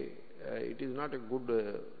 కాబట్టి it is not a good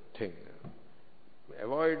thing.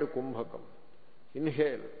 Avoid కుంభకం.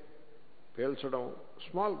 Inhale, పీల్చడం,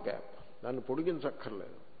 స్మాల్ గ్యాప్, దాన్ని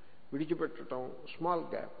పొడిగించక్కర్లేదు. విడిచిపెట్టడం, స్మాల్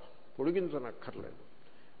గ్యాప్, పొడిగించనక్కర్లేదు.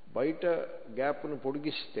 బయట గ్యాప్ను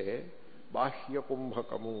పొడిగిస్తే బాహ్య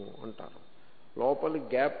కుంభకము అంటారు. లోపలి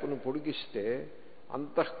గ్యాప్ను పొడిగిస్తే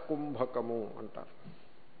అంతఃకుంభకము అంటారు.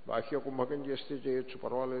 బాహ్య కుంభకం చేస్తే చేయొచ్చు,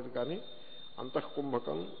 పర్వాలేదు. కానీ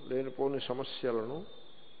అంతఃకుంభకం లేనిపోని సమస్యలను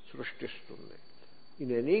సృష్టిస్తుంది.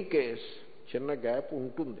 ఇన్ ఎనీ కేస్ చిన్న గ్యాప్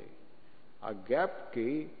ఉంటుంది. ఆ గ్యాప్కి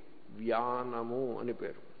వ్యానము అని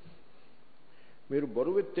పేరు. మీరు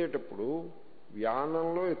బరువు ఎత్తేటప్పుడు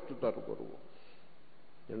వ్యానంలో ఎత్తుతారు బరువు.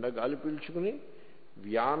 నిండా గాలి పీల్చుకుని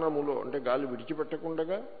వ్యానములో, అంటే గాలి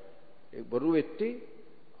విడిచిపెట్టకుండా బరువు ఎత్తి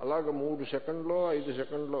అలాగ 3 సెకండ్లో 5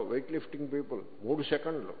 సెకండ్లో, వెయిట్ లిఫ్టింగ్ పీపుల్ 3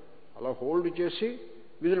 సెకండ్లు అలా హోల్డ్ చేసి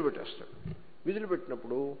విదిలిపెట్టేస్తాడు.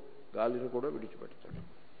 విదిలిపెట్టినప్పుడు గాలిని కూడా విడిచిపెడతాడు.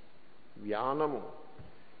 వ్యానము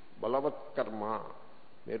బలవత్కర్మ.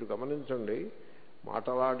 మీరు గమనించండి,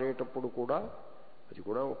 మాటలాడేటప్పుడు కూడా అది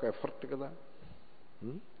కూడా ఒక ఎఫర్ట్ కదా.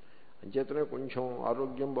 అంచేతనే కొంచెం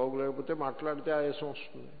ఆరోగ్యం బాగులేకపోతే మాట్లాడితే ఆయాసం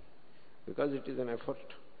వస్తుంది. Because it is an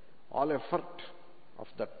effort. All effort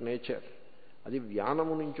of that nature అది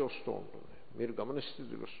వ్యానము నుంచి వస్తూ ఉంటుంది. మీరు గమనిస్తే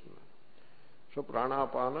తెలుస్తుంది. సో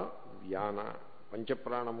ప్రాణాపాన వ్యాన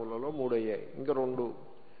పంచప్రాణములలో 3 అయ్యాయి. ఇంకా 2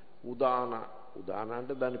 ఉదాన. ఉదాన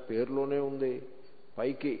అంటే దాని పేరులోనే ఉంది.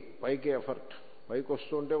 పైకి ఎఫర్ట్, పైకి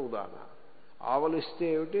వస్తుంటే ఉదాన. ఆవలిస్తే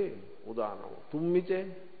ఏమిటి? ఉదానం. తుమ్మితే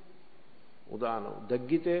ఉదానం.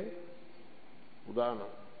 దగ్గితే ఉదానం.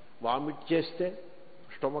 వామిట్ చేస్తే,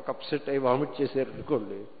 స్టొమక్ అప్సెట్ అయ్యి వామిట్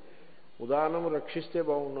చేశారనుకోండి, ఉదానం రక్షిస్తే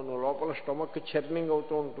బాగుండును. లోపల స్టొమక్ చర్నింగ్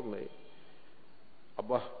అవుతూ ఉంటుంది.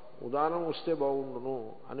 అబ్బా ఉదానం వస్తే బాగుండును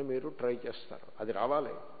అని మీరు ట్రై చేస్తారు. అది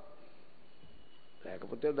రావాలి.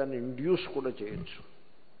 లేకపోతే దాన్ని ఇండ్యూస్ కూడా చేయొచ్చు.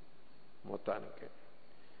 మొత్తానికి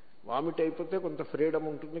వామిట్ అయిపోతే కొంత ఫ్రీడమ్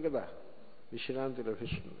ఉంటుంది కదా, విశ్రాంతి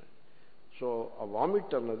లభిస్తుంది. సో ఆ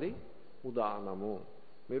వామిట్ అన్నది ఉదానము.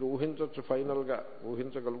 మీరు ఊహించవచ్చు, ఫైనల్గా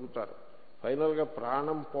ఊహించగలుగుతారు. ఫైనల్గా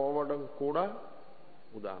ప్రాణం పోవడం కూడా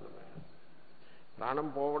ఉదానమే. ప్రాణం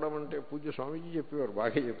పోవడం అంటే పూజ్య స్వామీజీ చెప్పేవారు,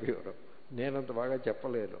 బాగా చెప్పేవారు. నేనంత బాగా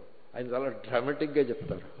చెప్పలేను. ఆయన చాలా డ్రామాటిక్గా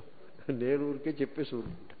చెప్తారు. నేను ఊరికే చెప్పేసి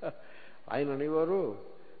ఊరుకుంటా. ఆయన అనేవారు,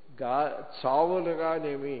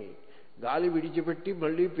 చావులుగానేమి గాలి విడిచిపెట్టి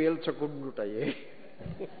మళ్ళీ పీల్చకుండుటాయే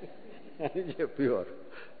అని చెప్పేవారు.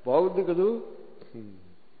 బాగుంది కదూ.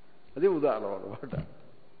 అది ఉదాహరణ అనమాట.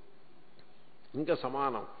 ఇంకా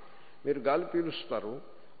సమానం. మీరు గాలి పీలుస్తారు,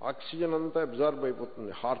 ఆక్సిజన్ అంతా అబ్జార్బ్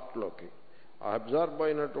అయిపోతుంది హార్ట్లోకి. ఆ అబ్జార్బ్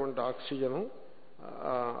అయినటువంటి ఆక్సిజను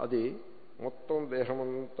అది మొత్తం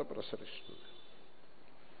దేహమంతా ప్రసరిస్తుంది.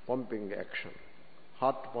 Pumping action,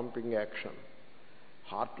 heart pumping action.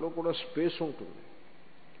 హార్ట్లో కూడా స్పేస్ ఉంటుంది.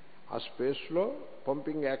 ఆ స్పేస్లో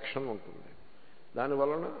పంపింగ్ యాక్షన్ ఉంటుంది.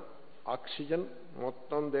 దానివలన ఆక్సిజన్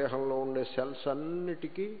మొత్తం దేహంలో ఉండే సెల్స్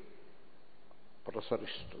అన్నిటికీ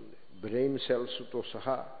ప్రసరిస్తుంది, బ్రెయిన్ సెల్స్తో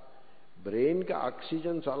సహా. బ్రెయిన్కి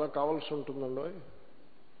ఆక్సిజన్ చాలా కావాల్సి ఉంటుందండి.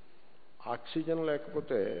 ఆక్సిజన్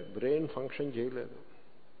లేకపోతే బ్రెయిన్ ఫంక్షన్ చేయలేదు.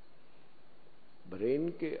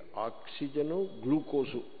 బ్రెయిన్కి ఆక్సిజను,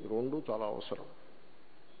 గ్లూకోజు 2 చాలా అవసరం.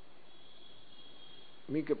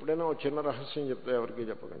 మీకు ఎప్పుడైనా ఒక చిన్న రహస్యం చెప్తే ఎవరికీ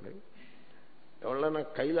చెప్పకండి. ఎవరైనా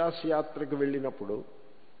కైలాస యాత్రకు వెళ్ళినప్పుడు,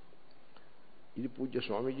 ఇది పూజ్య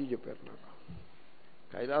స్వామీజీ చెప్పారు నాకు,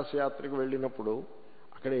 కైలాస యాత్రకు వెళ్ళినప్పుడు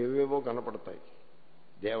అక్కడ ఏవేవో కనపడతాయి.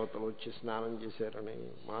 దేవతలు వచ్చి స్నానం చేశారని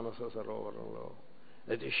మానస సరోవరంలో,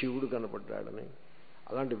 అయితే శివుడు కనపడ్డాడని,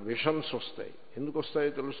 అలాంటి విషన్స్ వస్తాయి. ఎందుకు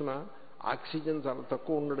వస్తాయో తెలుసిన? ఆక్సిజన్ చాలా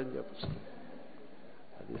తక్కువ ఉండడం చేస్తుంది.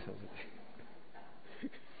 అది సంగతి.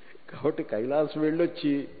 కాబట్టి కైలాసం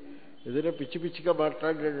వెళ్ళొచ్చి ఏదైనా పిచ్చి పిచ్చిగా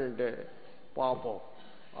మాట్లాడాడంటే పాపం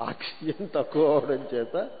ఆక్సిజన్ తక్కువ అవడం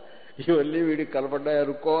చేత ఇవన్నీ వీడికి కనపడ్డాయి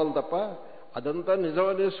అనుకోవాలి తప్ప అదంతా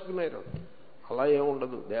నిజమనేసుకున్నారు. అలా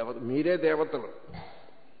ఏముండదు. మీరే దేవతలు,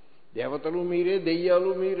 దేవతలు మీరే,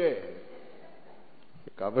 దెయ్యాలు మీరే.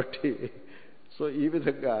 కాబట్టి సో ఈ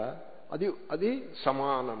విధంగా అది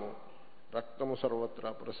సమానము. రక్తము సర్వత్రా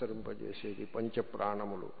ప్రసరింపజేసేది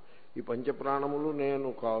పంచప్రాణములు. ఈ పంచప్రాణములు నేను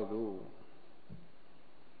కాదు.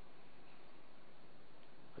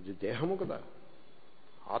 అది దేహము కదా.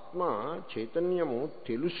 ఆత్మ చైతన్యము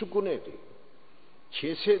తెలుసుకునేది,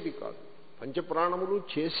 చేసేది కాదు. పంచప్రాణములు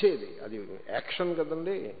చేసేది, అది యాక్షన్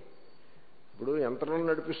కదండి. ఇప్పుడు యంత్రం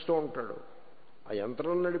నడిపిస్తూ ఉంటాడు, ఆ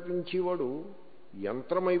యంత్రం నడిపించేవాడు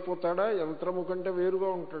యంత్రం అయిపోతాడా, యంత్రము కంటే వేరుగా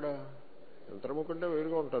ఉంటాడా? యంత్రము కంటే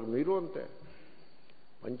వేరుగా ఉంటారు. మీరు అంతే.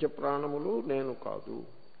 పంచప్రాణములు నేను కాదు,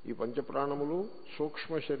 ఈ పంచప్రాణములు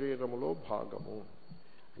సూక్ష్మ శరీరములో భాగము.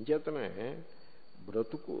 అంచేతనే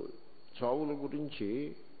బ్రతుకు చావుల గురించి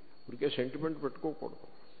ఇప్పటికే సెంటిమెంట్ పెట్టుకోకూడదు.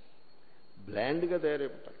 బ్లాండ్గా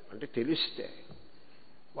తయారైపోతారు. అంటే తెలిస్తే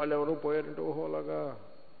వాళ్ళు ఎవరో పోయారంటే ఓహో అలాగా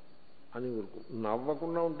అని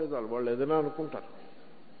నవ్వకుండా ఉంటే చాలు. వాళ్ళు ఏదైనా అనుకుంటారు.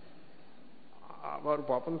 వారు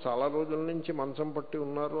పాపం చాలా రోజుల నుంచి మంచం పట్టి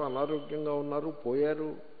ఉన్నారు, అనారోగ్యంగా ఉన్నారు, పోయారు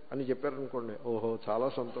అని చెప్పారనుకోండి, ఓహో చాలా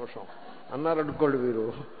సంతోషం అన్నారనుకోండి. మీరు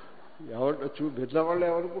ఎవరు పెద్దవాళ్ళు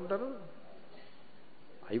ఏమనుకుంటారు?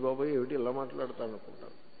 అయ్య బాబాయ్ ఏమిటి ఇలా మాట్లాడతాను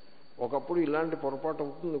అనుకుంటారు. ఒకప్పుడు ఇలాంటి పొరపాటు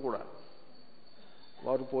అవుతుంది కూడా.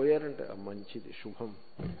 వారు పోయారంటే మంచిది, శుభం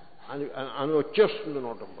అని అని వచ్చేస్తుంది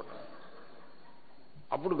నోటంపట.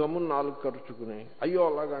 అప్పుడు గమ్మున నాలుగు ఖర్చుకుని అయ్యో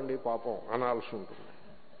అలాగండి పాపం అనాల్సి ఉంటుంది.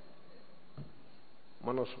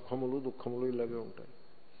 మన సుఖములు దుఃఖములు ఇలాగే ఉంటాయి.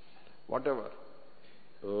 Whatever,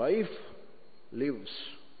 life lives.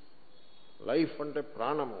 లైఫ్ అంటే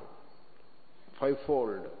ప్రాణము,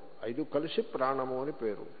 5-fold, 5 కలిసి ప్రాణము అని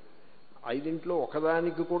పేరు. 5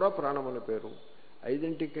 ఒకదానికి కూడా ప్రాణం అని పేరు.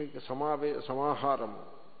 5కి సమాహారము,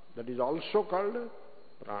 దట్ ఈజ్ ఆల్సో కాల్డ్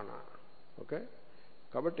ప్రాణ. ఓకే.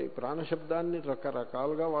 కాబట్టి ప్రాణశబ్దాన్ని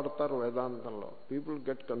రకరకాలుగా వాడతారు వేదాంతంలో. People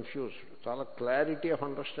get confused. చాలా క్లారిటీ ఆఫ్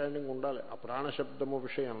అండర్స్టాండింగ్ ఉండాలి ఆ ప్రాణశబ్దము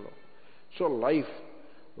విషయంలో. So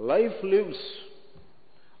life lives,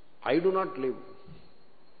 I do not live.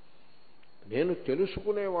 నేను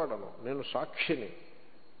తెలుసుకునేవాడను, నేను సాక్షిని.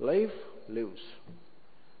 Life lives.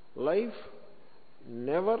 Life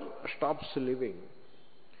never stops living.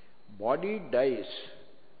 Body dice,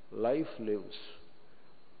 life lives.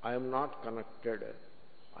 I am not connected,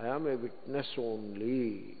 I am A witness only.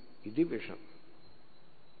 ఇది విషయం.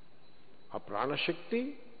 ఆ ప్రాణశక్తి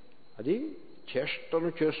అది చేష్టను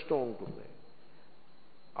చేస్తూ ఉంటుంది.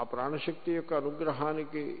 ఆ ప్రాణశక్తి యొక్క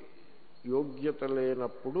అనుగ్రహానికి యోగ్యత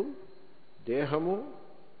లేనప్పుడు దేహము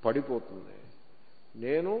పడిపోతుంది.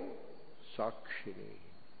 నేను సాక్షిని,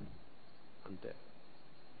 అంతే.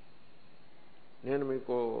 నేను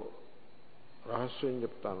మీకు రహస్యం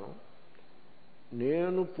చెప్తాను.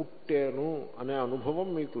 నేను పుట్టాను అనే అనుభవం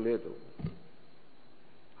మీకు లేదు.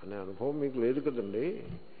 అనే అనుభవం మీకు లేదు కదండి.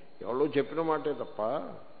 ఎవరో చెప్పిన మాటే తప్ప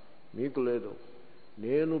మీకు లేదు.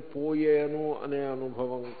 నేను పోయాను అనే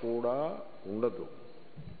అనుభవం కూడా ఉండదు.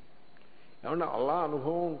 ఏమన్నా అలా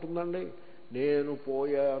అనుభవం ఉంటుందండి? నేను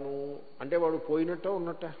పోయాను అంటే వాడు పోయినట్ట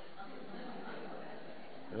ఉన్నట్ట?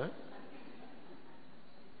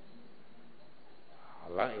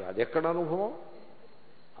 అలా అదెక్కడ అనుభవం?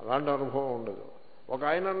 అలాంటి అనుభవం ఉండదు. ఒక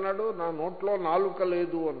ఆయన అన్నాడు నా నోట్లో నాలుక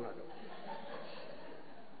లేదు అన్నాడు.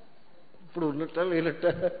 ఇప్పుడు ఉన్నట్ట లేనట్ట?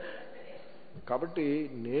 కాబట్టి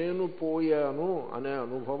నేను పోయాను అనే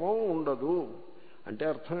అనుభవం ఉండదు. అంటే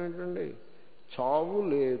అర్థం ఏంటండి? చావు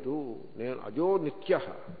లేదు. నేను అజో నిత్య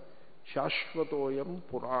శాశ్వతోయం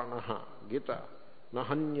పురాణ. గీత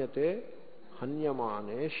నహన్యతే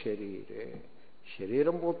హన్యమానే శరీరే.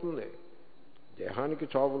 శరీరం పోతుంది, దేహానికి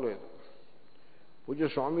చావు లేదు. పూజ్య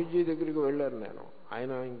స్వామీజీ దగ్గరికి వెళ్ళాను నేను.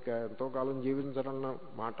 ఆయన ఇంకా ఎంతో కాలం జీవించరన్న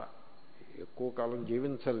మాట, ఎక్కువ కాలం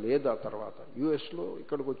జీవించలేదు. ఆ తర్వాత యుఎస్లో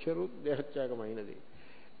ఇక్కడికి వచ్చారు, దేహత్యాగం అయినది.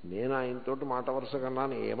 నేను ఆయనతోటి మాట వరుస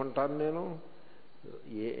కన్నాను. ఏమంటాను నేను?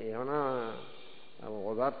 ఏమన్నా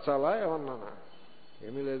ఓదార్చాలా? ఏమన్నానా?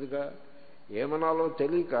 ఏమీ లేదుగా. ఏమనాలో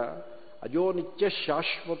తెలియక అజో నిత్య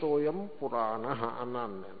శాశ్వతోయం పురాణ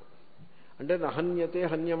అన్నాను నేను. అంటే నహన్యతే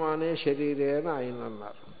హన్యమానే శరీరే అని ఆయన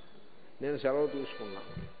అన్నారు. నేను సెలవు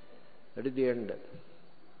తీసుకున్నాను. That is the end.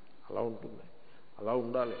 అలా ఉంటుంది, అలా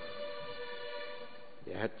ఉండాలి.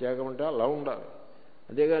 దేహత్యాగం అంటే అలా ఉండాలి.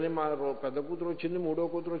 అంతేగాని మా పెద్ద కూతురు వచ్చింది, మూడో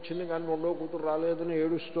కూతురు వచ్చింది, కానీ రెండో కూతురు రాలేదని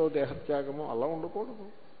ఏడుస్తూ దేహత్యాగము అలా ఉండకూడదు.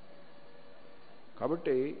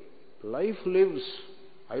 కాబట్టి life lives,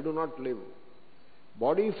 I do not live.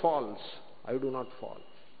 Body falls, I do not fall.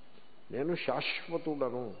 నేను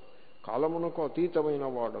శాశ్వతుడను, కాలమునకు అతీతమైన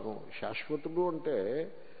వాడను. శాశ్వతుడు అంటే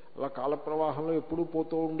అలా కాలప్రవాహంలో ఎప్పుడూ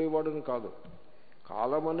పోతూ ఉండేవాడని కాదు.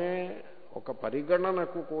 కాలమనే ఒక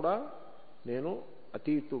పరిగణనకు కూడా నేను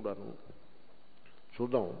అతీతుడను.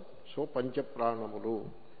 చూద్దాం. సో పంచప్రాణములు,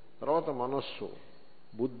 తర్వాత మనస్సు,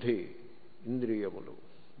 బుద్ధి, ఇంద్రియములు,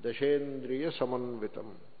 దశేంద్రియ సమన్వితం.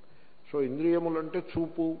 సో ఇంద్రియములంటే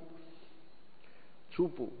చూపు.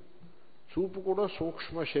 చూపు చూపు కూడా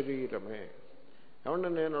సూక్ష్మ శరీరమే. ఏమంటే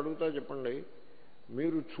నేను అడుగుతా, చెప్పండి,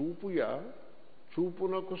 మీరు చూపుయా,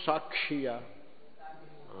 చూపునకు సాక్షియా?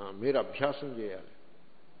 మీరు అభ్యాసం చేయాలి,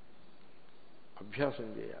 అభ్యాసం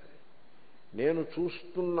చేయాలి. నేను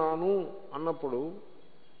చూస్తున్నాను అన్నప్పుడు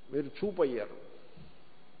మీరు చూపు అయ్యారు.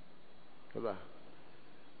 కదా.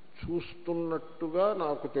 చూస్తున్నట్టుగా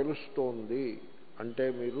నాకు తెలుస్తోంది అంటే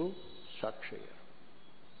మీరు సాక్షి అయ్యారు.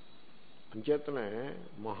 అంచేతనే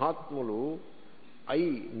మహాత్ములు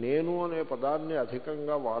నేను అనే పదాన్ని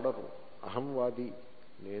అధికంగా వాడరు. అహంవాది,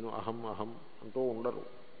 నేను అహం అహం అంటూ ఉండరు.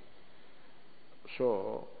 సో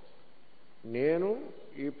నేను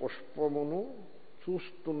ఈ పుష్పమును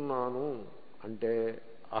చూస్తున్నాను అంటే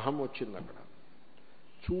అహం వచ్చింది అక్కడ.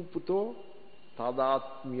 చూపుతో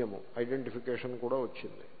తాదాత్మ్యము, ఐడెంటిఫికేషన్ కూడా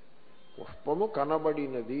వచ్చింది. పుష్పము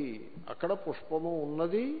కనబడినది, అక్కడ పుష్పము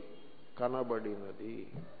ఉన్నది, కనబడినది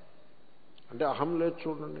అంటే అహం లేదు.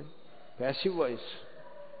 చూడండి, ప్యాసివ్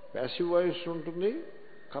వాయిస్ ఉంటుంది.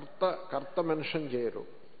 కర్త మెన్షన్ చేయరు,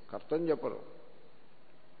 కర్తని చెప్పరు,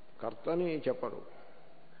 కర్తని చెప్పరు.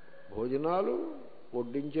 భోజనాలు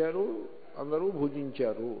వడ్డించారు, అందరూ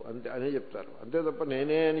భుజించారు అంతే అనే చెప్తారు, అంతే తప్ప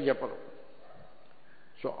నేనే అని చెప్పరు.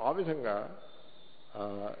 సో ఆ విధంగా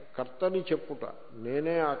కర్తని చెప్పుట,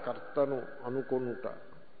 నేనే ఆ కర్తను అనుకొనుట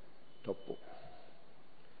తప్పు.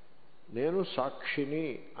 నేను సాక్షిని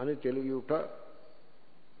అని తెలియుట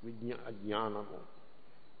జ్ఞానము.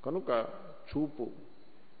 కనుక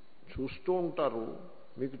చూస్తూ ఉంటారు,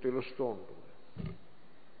 మీకు తెలుస్తూ ఉంటుంది.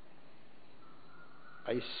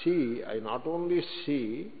 I not only see,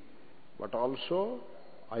 but also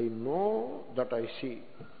I know that I see.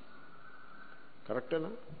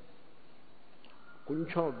 కరెక్టేనా?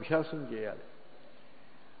 కొంచెం అభ్యాసం చేయాలి.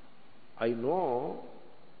 I know,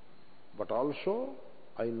 but also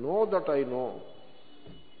I know that I know.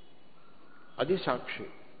 అది సాక్షి.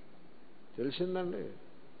 తెలిసిందండి.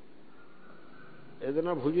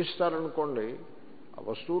 ఏదైనా భుజిస్తారనుకోండి, ఆ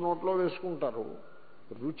వస్తువు నోట్లో వేసుకుంటారు,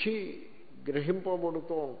 రుచి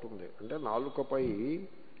గ్రహింపబడుతూ ఉంటుంది. అంటే నాలుకపై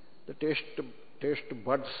టేస్ట్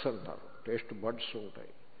బడ్స్ అంటారు, టేస్ట్ బడ్స్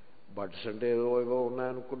ఉంటాయి. బడ్స్ అంటే ఏవో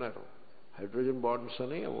ఉన్నాయనుకున్నారు, హైడ్రోజన్ బాండ్స్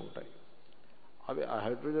అని అవి ఉంటాయి. అవి ఆ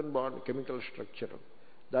హైడ్రోజన్ బాండ్ కెమికల్ స్ట్రక్చర్,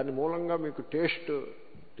 దాని మూలంగా మీకు టేస్ట్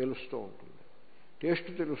తెలుస్తూ ఉంటుంది. టేస్ట్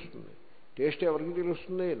తెలుస్తుంది. టేస్ట్ ఎవరికి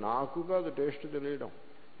తెలుస్తుంది? నాకు కాదు టేస్ట్ తెలియడం.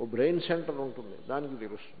 ఓ బ్రెయిన్ సెంటర్ ఉంటుంది, దానికి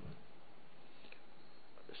తెలుస్తుంది.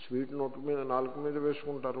 స్వీట్ నోట్ల మీద నాలుక మీద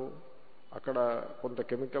వేసుకుంటారు, అక్కడ కొంత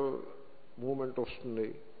కెమికల్ మూమెంట్ వస్తుంది,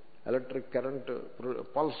 ఎలక్ట్రిక్ కరెంట్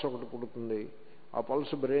పల్స్ ఒకటి పుడుతుంది. ఆ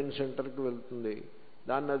పల్స్ బ్రెయిన్ సెంటర్కి వెళ్తుంది.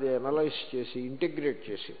 దాన్ని అది అనలైజ్ చేసి, ఇంటిగ్రేట్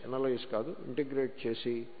చేసి, అనలైజ్ కాదు ఇంటిగ్రేట్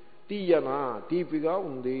చేసి, తీపిగా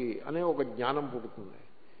ఉంది అనే ఒక జ్ఞానం పుడుతుంది.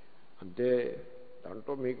 అంతే,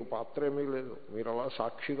 దాంట్లో మీకు పాత్ర ఏమీ లేదు. మీరు అలా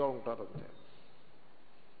సాక్షిగా ఉంటారంతే.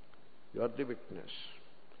 You are the witness.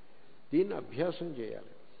 దీన్ని అభ్యాసం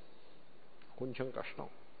చేయాలి, కొంచెం కష్టం.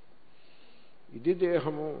 ఇది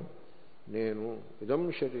దేహము, నేను, ఇదం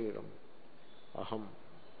శరీరం, అహం.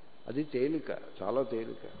 అది తేలిక, చాలా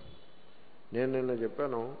తేలిక. నేను నిన్న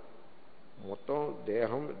చెప్పాను, మొత్తం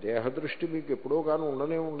దేహదృష్టి మీకు ఎప్పుడో కానీ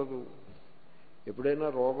ఉండనే ఉండదు. ఎప్పుడైనా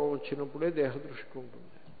రోగం వచ్చినప్పుడే దేహదృష్టి ఉంటుంది.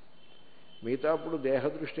 మిగతా అప్పుడు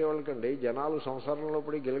దేహదృష్టి వాళ్ళకండి, జనాలు సంసారంలో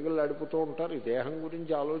పడి గిలగిల్లాడిపోతూ ఉంటారు. ఈ దేహం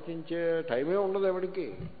గురించి ఆలోచించే టైమే ఉండదు ఎవరికి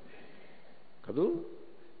కదూ.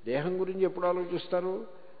 దేహం గురించి ఎప్పుడు ఆలోచిస్తారు?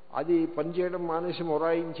 అది పనిచేయడం మానేసి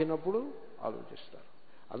మొరాయించినప్పుడు ఆలోచిస్తారు.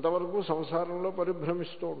 అంతవరకు సంసారంలో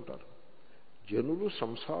పరిభ్రమిస్తూ ఉంటారు. జనులు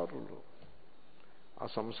సంసారులు. ఆ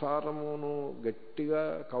సంసారమును గట్టిగా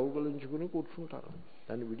కౌగలించుకుని కూర్చుంటారు,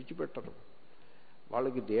 దాన్ని విడిచిపెట్టరు.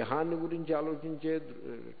 వాళ్ళకి దేహాన్ని గురించి ఆలోచించే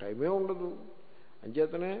టైమే ఉండదు.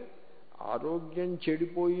 అంచేతనే ఆరోగ్యం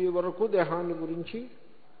చెడిపోయే వరకు దేహాన్ని గురించి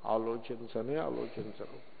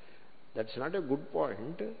ఆలోచించరు. That's not a good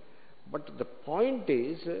point. But the point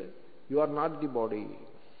is, you are not the body,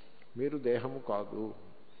 మీరు దేహము కాదు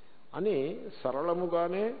అని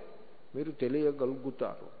సరళముగానే మీరు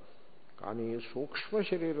తెలియగలుగుతారు. కానీ సూక్ష్మ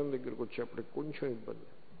శరీరం దగ్గరికి వచ్చేప్పటికి కొంచెం ఇబ్బంది.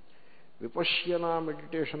 విపశ్యన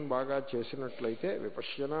మెడిటేషన్ బాగా చేసినట్లయితే,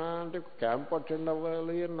 విపశ్యన అంటే క్యాంప్ అటెండ్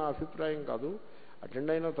అవ్వాలి అని నా అభిప్రాయం కాదు,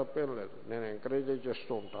 అటెండ్ అయినా తప్పేం లేదు, నేను ఎంకరేజ్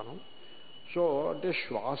చేస్తూ ఉంటాను. సో అంటే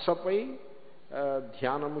శ్వాసపై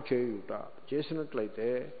ధ్యానము చేసినట్లయితే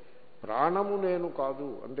ప్రాణము నేను కాదు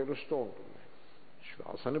అని తెలుస్తూ ఉంటుంది.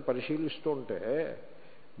 శ్వాసని పరిశీలిస్తూ ఉంటే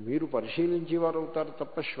మీరు పరిశీలించేవారు అవుతారు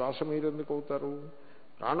తప్ప శ్వాస మీరు ఎందుకు అవుతారు?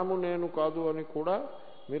 ప్రాణము నేను కాదు అని కూడా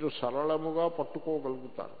మీరు సరళముగా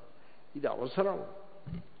పట్టుకోగలుగుతారు. ఇది అవసరం.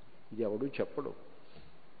 ఇది ఎవడూ చెప్పడు.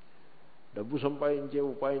 డబ్బు సంపాదించే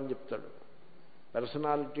ఉపాయం చెప్తాడు.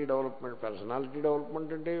 పర్సనాలిటీ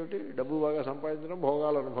డెవలప్మెంట్ అంటే ఏమిటి? డబ్బు బాగా సంపాదించడం,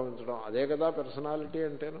 భోగాలు అనుభవించడం, అదే కదా పర్సనాలిటీ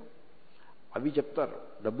అంటేను. అవి చెప్తారు,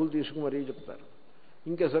 డబ్బులు తీసుకుని మరీ చెప్తారు.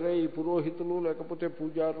 ఇంకా సరే, ఈ పురోహితులు లేకపోతే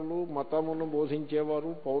పూజారులు, మతమును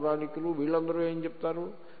బోధించేవారు, పౌరాణికులు, వీళ్ళందరూ ఏం చెప్తారు?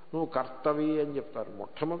 నువ్వు కర్తవి అని చెప్తారు.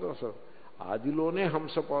 మొట్టమొదటి అసలు ఆదిలోనే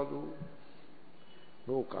హంసపాదు.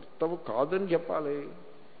 నువ్వు కర్తవు కాదని చెప్పాలి.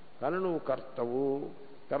 కానీ నువ్వు కర్తవు,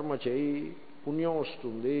 కర్మ చేయి, పుణ్యం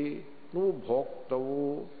వస్తుంది, నువ్వు భోక్తవు,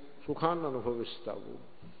 సుఖాన్ని అనుభవిస్తావు.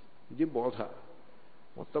 ఇది బోధ.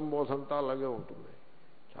 మొత్తం బోధ అంతా అలాగే ఉంటుంది.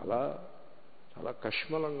 చాలా చాలా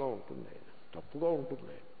కష్మలంగా ఉంటుంది, తప్పుగా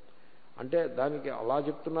ఉంటుంది. అంటే దానికి అలా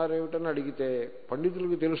చెప్తున్నారేమిటని అడిగితే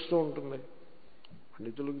పండితులకు తెలుస్తూ ఉంటుంది.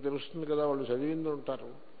 పండితులకు తెలుస్తుంది కదా, వాళ్ళు చదివింది ఉంటారు.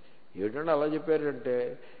 ఏమిటంటే అలా చెప్పారంటే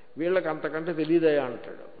వీళ్ళకి అంతకంటే తెలియదయా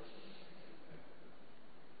అంటాడు.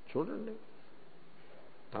 చూడండి,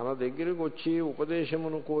 తన దగ్గరికి వచ్చి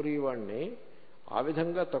ఉపదేశమును కోరి వాడిని ఆ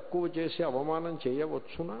విధంగా తక్కువ చేసి అవమానం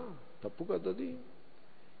చేయవచ్చునా? తప్పు కదది.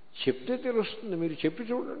 చెప్తే తెలుస్తుంది, మీరు చెప్పి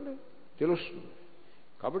చూడండి, తెలుస్తుంది.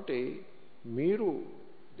 కాబట్టి మీరు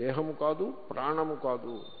దేహము కాదు, ప్రాణము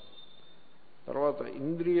కాదు. తర్వాత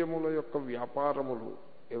ఇంద్రియముల యొక్క వ్యాపారములు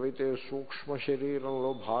ఏవైతే సూక్ష్మ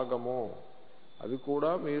శరీరంలో భాగమో అవి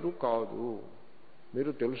కూడా మీరు కాదు.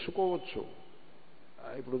 మీరు తెలుసుకోవచ్చు.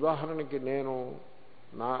 ఇప్పుడు ఉదాహరణకి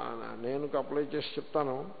నేనుకి అప్లై చేసి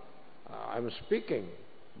చెప్తాను, I'm speaking,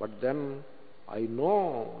 but then I know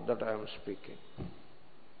that I'm speaking.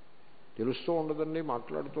 తెలుస్తూ ఉండదండి.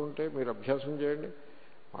 మాట్లాడుతుంటే మీరు అభ్యాసం చేయండి,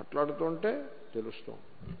 మాట్లాడుతుంటే తెలుస్తూ.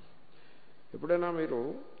 ఎప్పుడైనా మీరు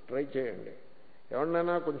ట్రై చేయండి.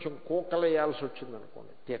 ఎవరినైనా కొంచెం కూకలేయాల్సి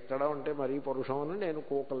వచ్చిందనుకోండి, తిట్టడం అంటే మరీ పరుషం అని నేను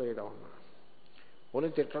కూకలేయడం అన్నా. పోనీ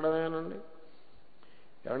తిట్టడమేనండి.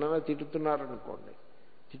 ఎవరైనా తిట్టుతున్నారనుకోండి,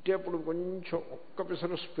 తిట్టేప్పుడు కొంచెం ఒక్క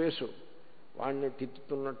పిసరు స్పేసు వాడిని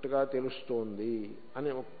తిట్టుతున్నట్టుగా తెలుస్తోంది అని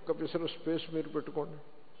ఒక్క పిసరు స్పేస్ మీరు పెట్టుకోండి.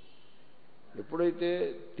 ఎప్పుడైతే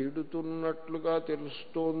తిడుతున్నట్లుగా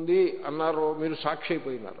తెలుస్తోంది అన్నారో మీరు సాక్షి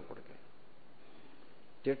అయిపోయినారు. అప్పటికే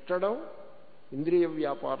తిట్టడం ఇంద్రియ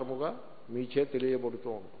వ్యాపారముగా మీచే తెలియబడుతూ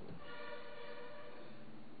ఉంటుంది.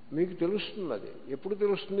 మీకు తెలుస్తుంది. అది ఎప్పుడు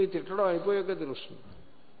తెలుస్తుంది? తిట్టడం అయిపోయాక తెలుస్తుంది.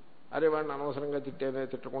 అరే వాడిని అనవసరంగా తిట్టేనే,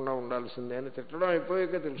 తిట్టకుండా ఉండాల్సిందే అని తిట్టడం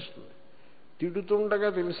అయిపోయాక తెలుస్తుంది. తిడుతుండగా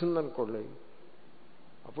తెలిసిందనుకోండి,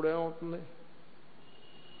 అప్పుడేమవుతుంది?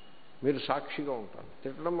 మీరు సాక్షిగా ఉంటారు,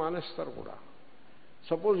 తిట్టడం మానేస్తారు కూడా.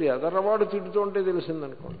 సపోజ్ ఎదరవాడు తిడుతుంటే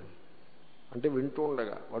తెలిసిందనుకోండి, అంటే వింటూ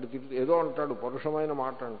ఉండగా వాడు ఏదో అంటాడు, పరుషమైన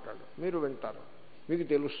మాట అంటాడు, మీరు వింటారు, మీకు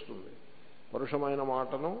తెలుస్తుంది పరుషమైన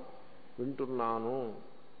మాటను వింటున్నాను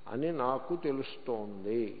అని నాకు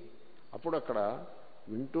తెలుస్తోంది. అప్పుడు అక్కడ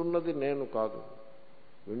వింటున్నది నేను కాదు,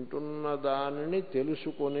 వింటున్న దానిని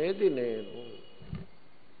తెలుసుకునేది నేను.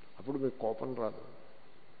 అప్పుడు మీకు కోపం రాదు,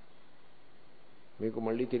 మీకు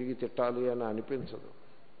మళ్ళీ తిరిగి తిట్టాలి అని అనిపించదు.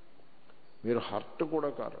 మీరు హర్ట్ కూడా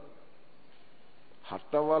కారు.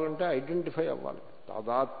 హర్ట్ అవ్వాలంటే ఐడెంటిఫై అవ్వాలి.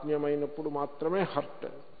 తాదాత్మ్యమైనప్పుడు మాత్రమే హర్ట్.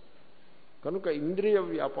 కనుక ఇంద్రియ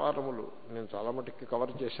వ్యాపారములు నేను చాలా మటుకి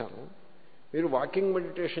కవర్ చేశాను. మీరు వాకింగ్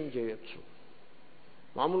మెడిటేషన్ చేయొచ్చు.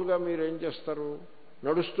 మామూలుగా మీరు ఏం చేస్తారు?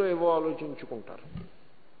 నడుస్తూ ఏవో ఆలోచించుకుంటారు.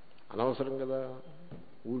 అనవసరం కదా.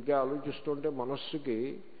 ఊరికే ఆలోచిస్తుంటే మనస్సుకి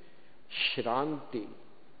శ్రాంతి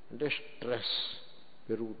అంటే స్ట్రెస్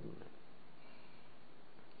పెరుగుతుంది.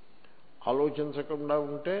 ఆలోచించకుండా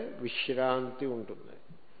ఉంటే విశ్రాంతి ఉంటుంది.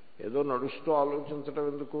 ఏదో నడుస్తూ ఆలోచించటం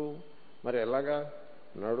ఎందుకు? మరి ఎలాగా?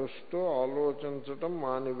 నడుస్తూ ఆలోచించటం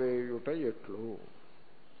మానివేయుట ఎట్లు?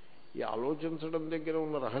 ఈ ఆలోచించడం దగ్గర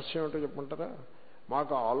ఉన్న రహస్యం ఏంటో చెప్పమంటారా?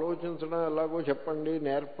 మాకు ఆలోచించడం ఎలాగో చెప్పండి,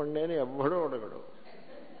 నేర్పండి అని ఎవ్వడూ అడగడు.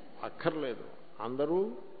 అక్కర్లేదు. అందరూ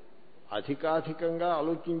అధికాధికంగా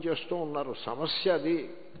ఆలోచించేస్తూ ఉన్నారు. సమస్య అది.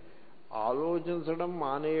 ఆలోచించడం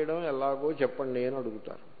మానేయడం ఎలాగో చెప్పండి అని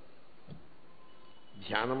అడుగుతారు.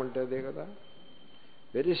 ధ్యానం అంటే అదే కదా.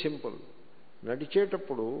 Very simple.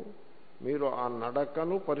 నడిచేటప్పుడు మీరు ఆ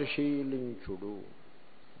నడకను పరిశీలించుడు.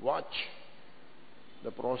 Watch the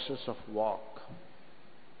process of walk.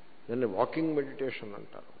 దాన్ని వాకింగ్ మెడిటేషన్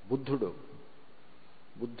అంటారు.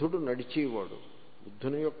 బుద్ధుడు నడిచేవాడు.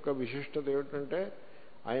 బుద్ధుని యొక్క విశిష్టత ఏమిటంటే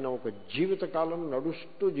ఆయన ఒక జీవితకాలం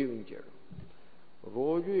నడుస్తూ జీవించాడు.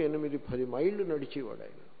 రోజు 8-10 మైళ్ళు నడిచేవాడు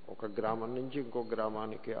ఆయన. ఒక గ్రామం నుంచి ఇంకో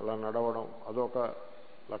గ్రామానికి అలా నడవడం అదొక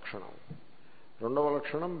లక్షణం. రెండవ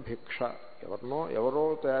లక్షణం భిక్ష. ఎవరో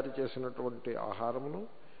తయారు చేసినటువంటి ఆహారమును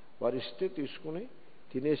వారిస్తే తీసుకుని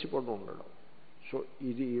తినేసి పడి ఉండడం. సో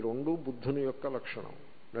ఇది ఈ రెండు బుద్ధుని యొక్క లక్షణం.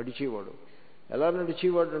 నడిచేవాడు. ఎలా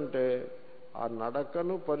నడిచేవాడు అంటే ఆ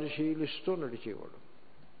నడకను పరిశీలిస్తూ నడిచేవాడు.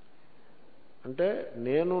 అంటే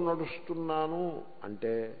నేను నడుస్తున్నాను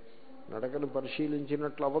అంటే నడకను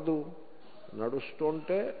పరిశీలించినట్లు అవ్వదు.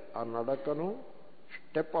 నడుస్తుంటే ఆ నడకను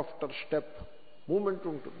స్టెప్ ఆఫ్టర్ స్టెప్ మూమెంట్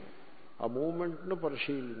ఉంటుంది. ఆ మూమెంట్ను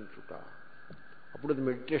పరిశీలించుట. అప్పుడు అది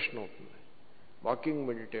మెడిటేషన్ అవుతుంది. వాకింగ్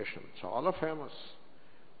మెడిటేషన్ చాలా ఫేమస్.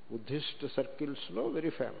 Buddhist సర్కిల్స్లో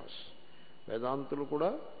very famous. వేదాంతులు కూడా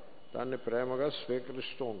దాన్ని ప్రేమగా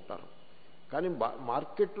స్వీకరిస్తూ ఉంటారు. కానీ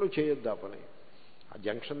మార్కెట్లో చేయొద్దు ఆ పని. ఆ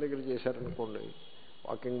జంక్షన్ దగ్గర చేశారనుకోండి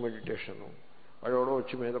వాకింగ్ మెడిటేషను, వాడు ఎవడో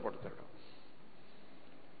వచ్చి మీద పడతాడు.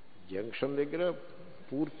 జంక్షన్ దగ్గర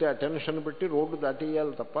పూర్తి అటెన్షన్ పెట్టి రోడ్డు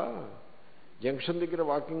దాటేయాలి తప్ప జంక్షన్ దగ్గర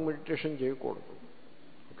వాకింగ్ మెడిటేషన్ చేయకూడదు.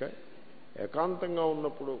 ఓకే, ఏకాంతంగా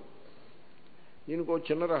ఉన్నప్పుడు దీనికి ఒక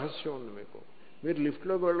చిన్న రహస్యం ఉంది మీకు. మీరు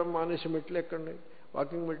లిఫ్ట్లోకి వెళ్ళడం మానేసి మెట్లు ఎక్కండి,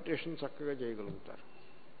 వాకింగ్ మెడిటేషన్ చక్కగా చేయగలుగుతారు.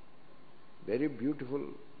 Very beautiful.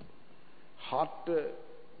 Heart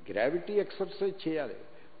gravity exercise చేయాలి.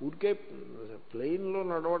 ఊరికే ప్లెయిన్లో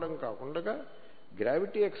నడవడం కాకుండా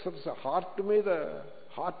గ్రావిటీ ఎక్సర్సైజ్, హార్ట్ మీద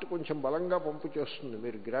హార్ట్ కొంచెం బలంగా పంపు చేస్తుంది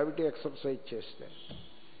మీరు గ్రావిటీ ఎక్సర్సైజ్ చేస్తే.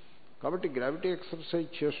 కాబట్టి గ్రావిటీ ఎక్సర్సైజ్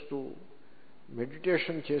చేస్తూ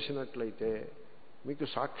మెడిటేషన్ చేసినట్లయితే మీకు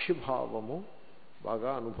సాక్షిభావము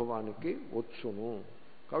బాగా అనుభవానికి వచ్చును.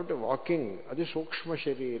 కాబట్టి వాకింగ్ అది సూక్ష్మ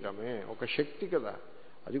శరీరమే, ఒక శక్తి కదా.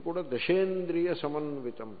 అది కూడా దశేంద్రియ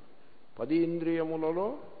సమన్వితం. 10 ఇంద్రియములలో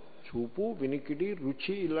చూపు, వినికిడి,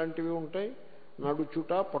 రుచి ఇలాంటివి ఉంటాయి.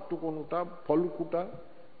 నడుచుట, పట్టుకొనుట, పలుకుట,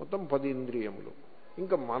 మొత్తం 10 ఇంద్రియములు.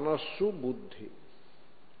 ఇంకా మనస్సు, బుద్ధి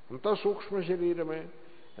అంతా సూక్ష్మ శరీరమే.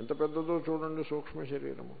 ఎంత పెద్దదో చూడండి సూక్ష్మ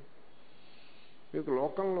శరీరము. మీకు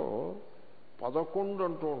లోకంలో 11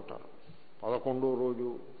 అంటూ ఉంటారు. 11వ రోజు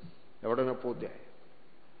ఎవడైనా పోతే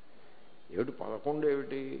ఏమిటి 11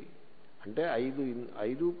 ఏమిటి అంటే 5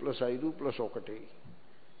 + 5 + 1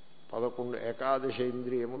 11 ఏకాదశ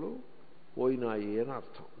ఇంద్రియములు పోయినాయి అని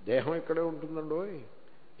అర్థం. దేహం ఇక్కడే ఉంటుందండోయ్,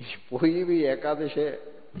 పోయివి ఏకాదశే.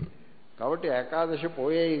 కాబట్టి ఏకాదశి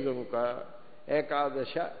పోయాయి కనుక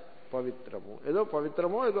ఏకాదశ పవిత్రము, ఏదో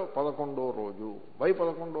పవిత్రమో ఏదో 11వ రోజు. వై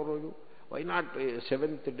 11వ రోజు? Why not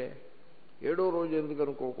 7th day? 7వ రోజు ఎందుకు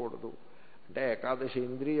అనుకోకూడదు అంటే ఏకాదశి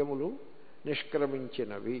ఇంద్రియములు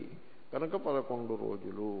నిష్క్రమించినవి కనుక 11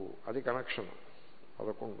 రోజులు. అది కనెక్షన్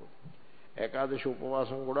 11. ఏకాదశి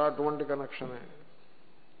ఉపవాసం కూడా అటువంటి కనెక్షనే.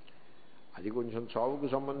 అది కొంచెం చావుకు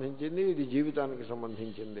సంబంధించింది, ఇది జీవితానికి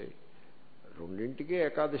సంబంధించింది. రెండింటికి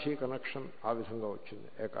ఏకాదశి కనెక్షన్ ఆ విధంగా వచ్చింది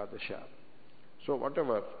ఏకాదశ. So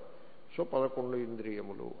whatever. సో 11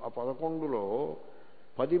 ఇంద్రియములు. ఆ 11లో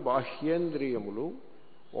 10 బాహ్యేంద్రియములు,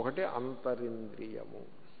 ఒకటి అంతరింద్రియము,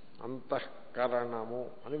 అంతఃకరణము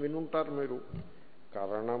అని వినుంటారు మీరు.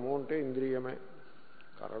 కరణము అంటే ఇంద్రియమే.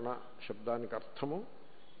 కరణ శబ్దానికి అర్థము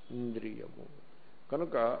ఇంద్రియము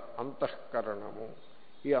కనుక అంతఃకరణము.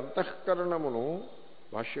 ఈ అంతఃకరణమును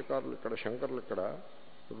భాష్యకారులు ఇక్కడ, శంకరులు ఇక్కడ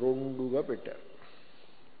 2గా పెట్టారు.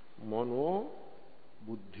 మనో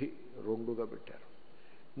బుద్ధి 2గా పెట్టారు.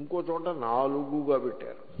 ఇంకో చోట 4గా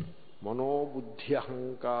పెట్టారు. మనోబుద్ధి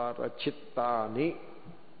అహంకార చిత్తాని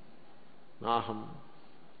నాహం,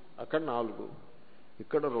 అక్కడ 4,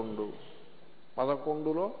 ఇక్కడ 2.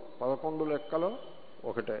 11లో 11 లెక్కలో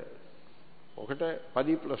ఒకటే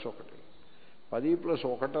 10 + 1. 10 +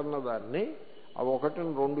 1 అన్నదాన్ని ఆ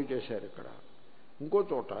 1ని 2 చేశారు ఇక్కడ. ఇంకో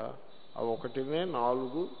చోట ఆ 1నే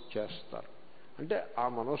 4 చేస్తారు. అంటే ఆ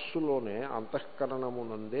మనస్సులోనే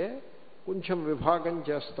అంతఃకరణమునందే కొంచెం విభాగం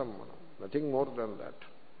చేస్తాం మనం, nothing more than that.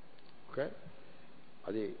 Okay,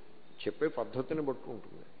 అది చెప్పే పద్ధతిని బట్టి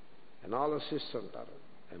ఉంటుంది. ఎనాలసిస్ అంటారు.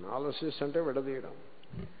 ఎనాలసిస్ అంటే విడదీయడం.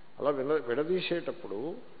 అలా విడదీసేటప్పుడు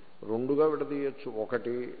 2గా విడదీయచ్చు.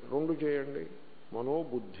 1, 2 చేయండి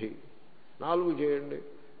మనోబుద్ధి, 4 చేయండి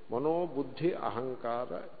మనోబుద్ధి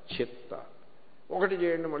అహంకార చిత్త, 1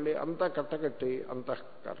 చేయండి మళ్ళీ అంతా కట్టకట్టి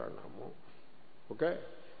అంతఃకరణము. ఓకే,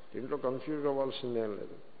 దీంట్లో కన్ఫ్యూజ్ అవ్వాల్సిందేం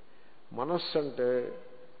లేదు. మనస్సు అంటే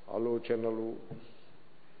ఆలోచనలు,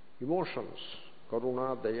 ఇమోషన్స్, కరుణ,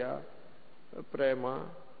 దయ, ప్రేమ,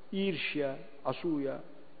 ఈర్ష్య, అసూయ,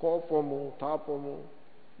 కోపము, తాపము,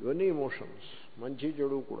 ఇవన్నీ ఇమోషన్స్. మంచి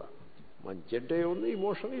చెడు కూడా. మంచి అంటే ఏముంది,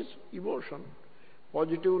 emotion is emotion.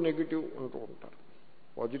 Positive negative అంటూ ఉంటారు.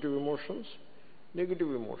 Positive emotions,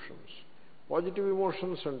 negative emotions. Positive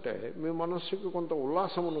emotions అంటే మీ మనస్సుకి కొంత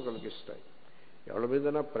ఉల్లాసమును కలిగిస్తాయి. ఎవరి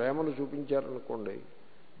మీదైనా ప్రేమను చూపించారనుకోండి,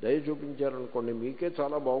 దయ చూపించారనుకోండి, మీకే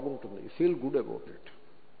చాలా బాగుంటుంది, ఫీల్ గుడ్ అబౌట్ ఇట్.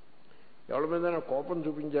 ఎవరి మీదైనా కోపం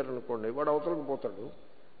చూపించారనుకోండి, వాడు అవతలకు పోతాడు,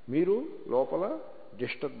 మీరు లోపల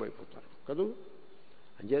డిస్టర్బ్ అయిపోతారు కదూ.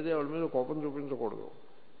 అంచేతే ఎవరి మీద కోపం చూపించకూడదు.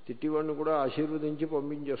 తిట్టివాడిని కూడా ఆశీర్వదించి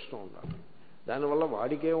పంపించేస్తూ ఉండాలి. దానివల్ల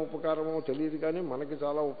వాడికేం ఉపకారమో తెలియదు, కానీ మనకి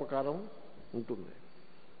చాలా ఉపకారం ఉంటుంది.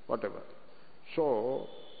 వాటెవర్. సో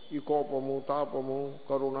ఈ కోపము, తాపము,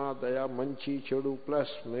 కరుణ, దయ, మంచి చెడు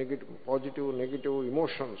plus negative, positive negative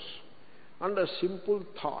emotions and simple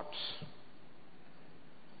thoughts.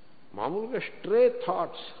 మామూలుగా స్ట్రే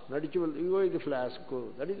థాట్స్ నడిచి వెళ్తే, ఇగో ఇది flask,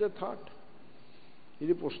 that is a thought.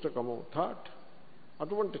 ఇది పుస్తకము, థాట్.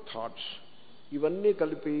 అటువంటి థాట్స్ ఇవన్నీ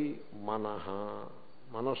కలిపి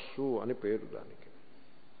మనస్సు అని పేరు దానికి.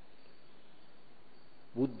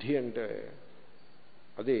 బుద్ధి అంటే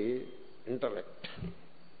అది ఇంటలెక్ట్.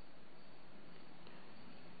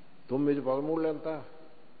 9 13 ఎంత?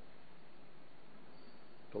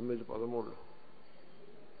 9 13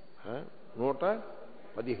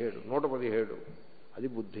 117. అది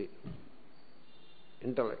బుద్ధి,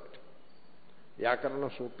 ఇంటలెక్ట్. వ్యాకరణ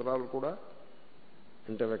సూత్రాలు కూడా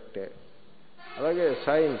ఇంటలెక్టే. అలాగే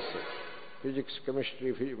science, physics,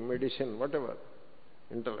 chemistry, medicine, whatever,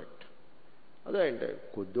 intellect. అదే అంటే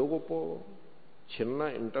కొద్దో గొప్ప చిన్న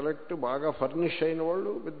ఇంటలెక్ట్ బాగా ఫర్నిష్ అయిన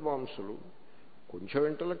వాళ్ళు విద్వాంసులు. కొంచెం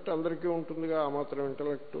ఇంటలెక్ట్ అందరికీ ఉంటుందిగా, ఆ మాత్రం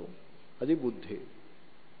ఇంటలెక్టు, అది బుద్ధి.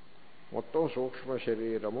 మొత్తం సూక్ష్మ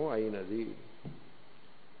శరీరము అయినది.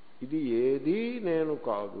 ఇది ఏదీ నేను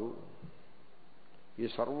కాదు, ఈ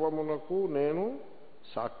సర్వమునకు నేను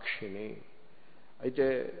సాక్షిని. అయితే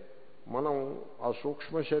మనం ఆ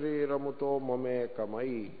సూక్ష్మ శరీరముతో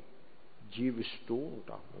మమేకమై జీవిస్తూ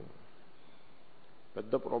ఉంటాము.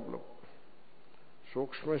 పెద్ద ప్రాబ్లం.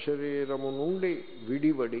 సూక్ష్మ శరీరము నుండి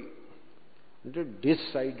విడివడి, అంటే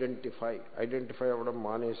ఐడెంటిఫై అవ్వడం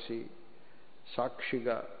మానేసి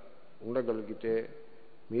సాక్షిగా ఉండగలిగితే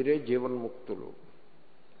మీరే జీవన్ముక్తులు.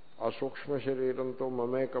 ఆ సూక్ష్మ శరీరంతో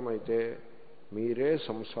మమేకమైతే మీరే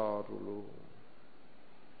సంసారులు.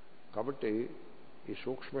 కాబట్టి ఈ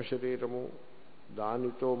సూక్ష్మ శరీరము,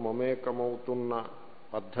 దానితో మమేకమవుతున్న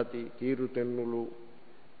పద్ధతి, తీరుతెన్నులు,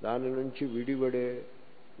 దాని నుంచి విడివడే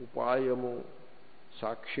ఉపాయము,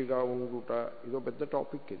 సాక్షిగా ఉండుట, ఇదో పెద్ద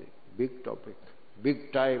టాపిక్. ఇది big topic, big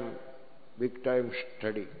time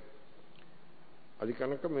study. అది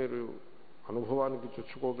కనుక మీరు అనుభవానికి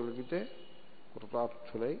తెచ్చుకోగలిగితే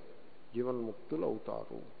కృతార్థులై జీవన్ముక్తులు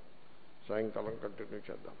అవుతారు. సాయంకాలం కంటిన్యూ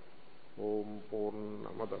చేద్దాం. ఓం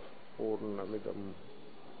పూర్ణమదః పూర్ణమిదం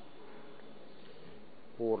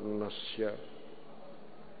పూర్ణస్య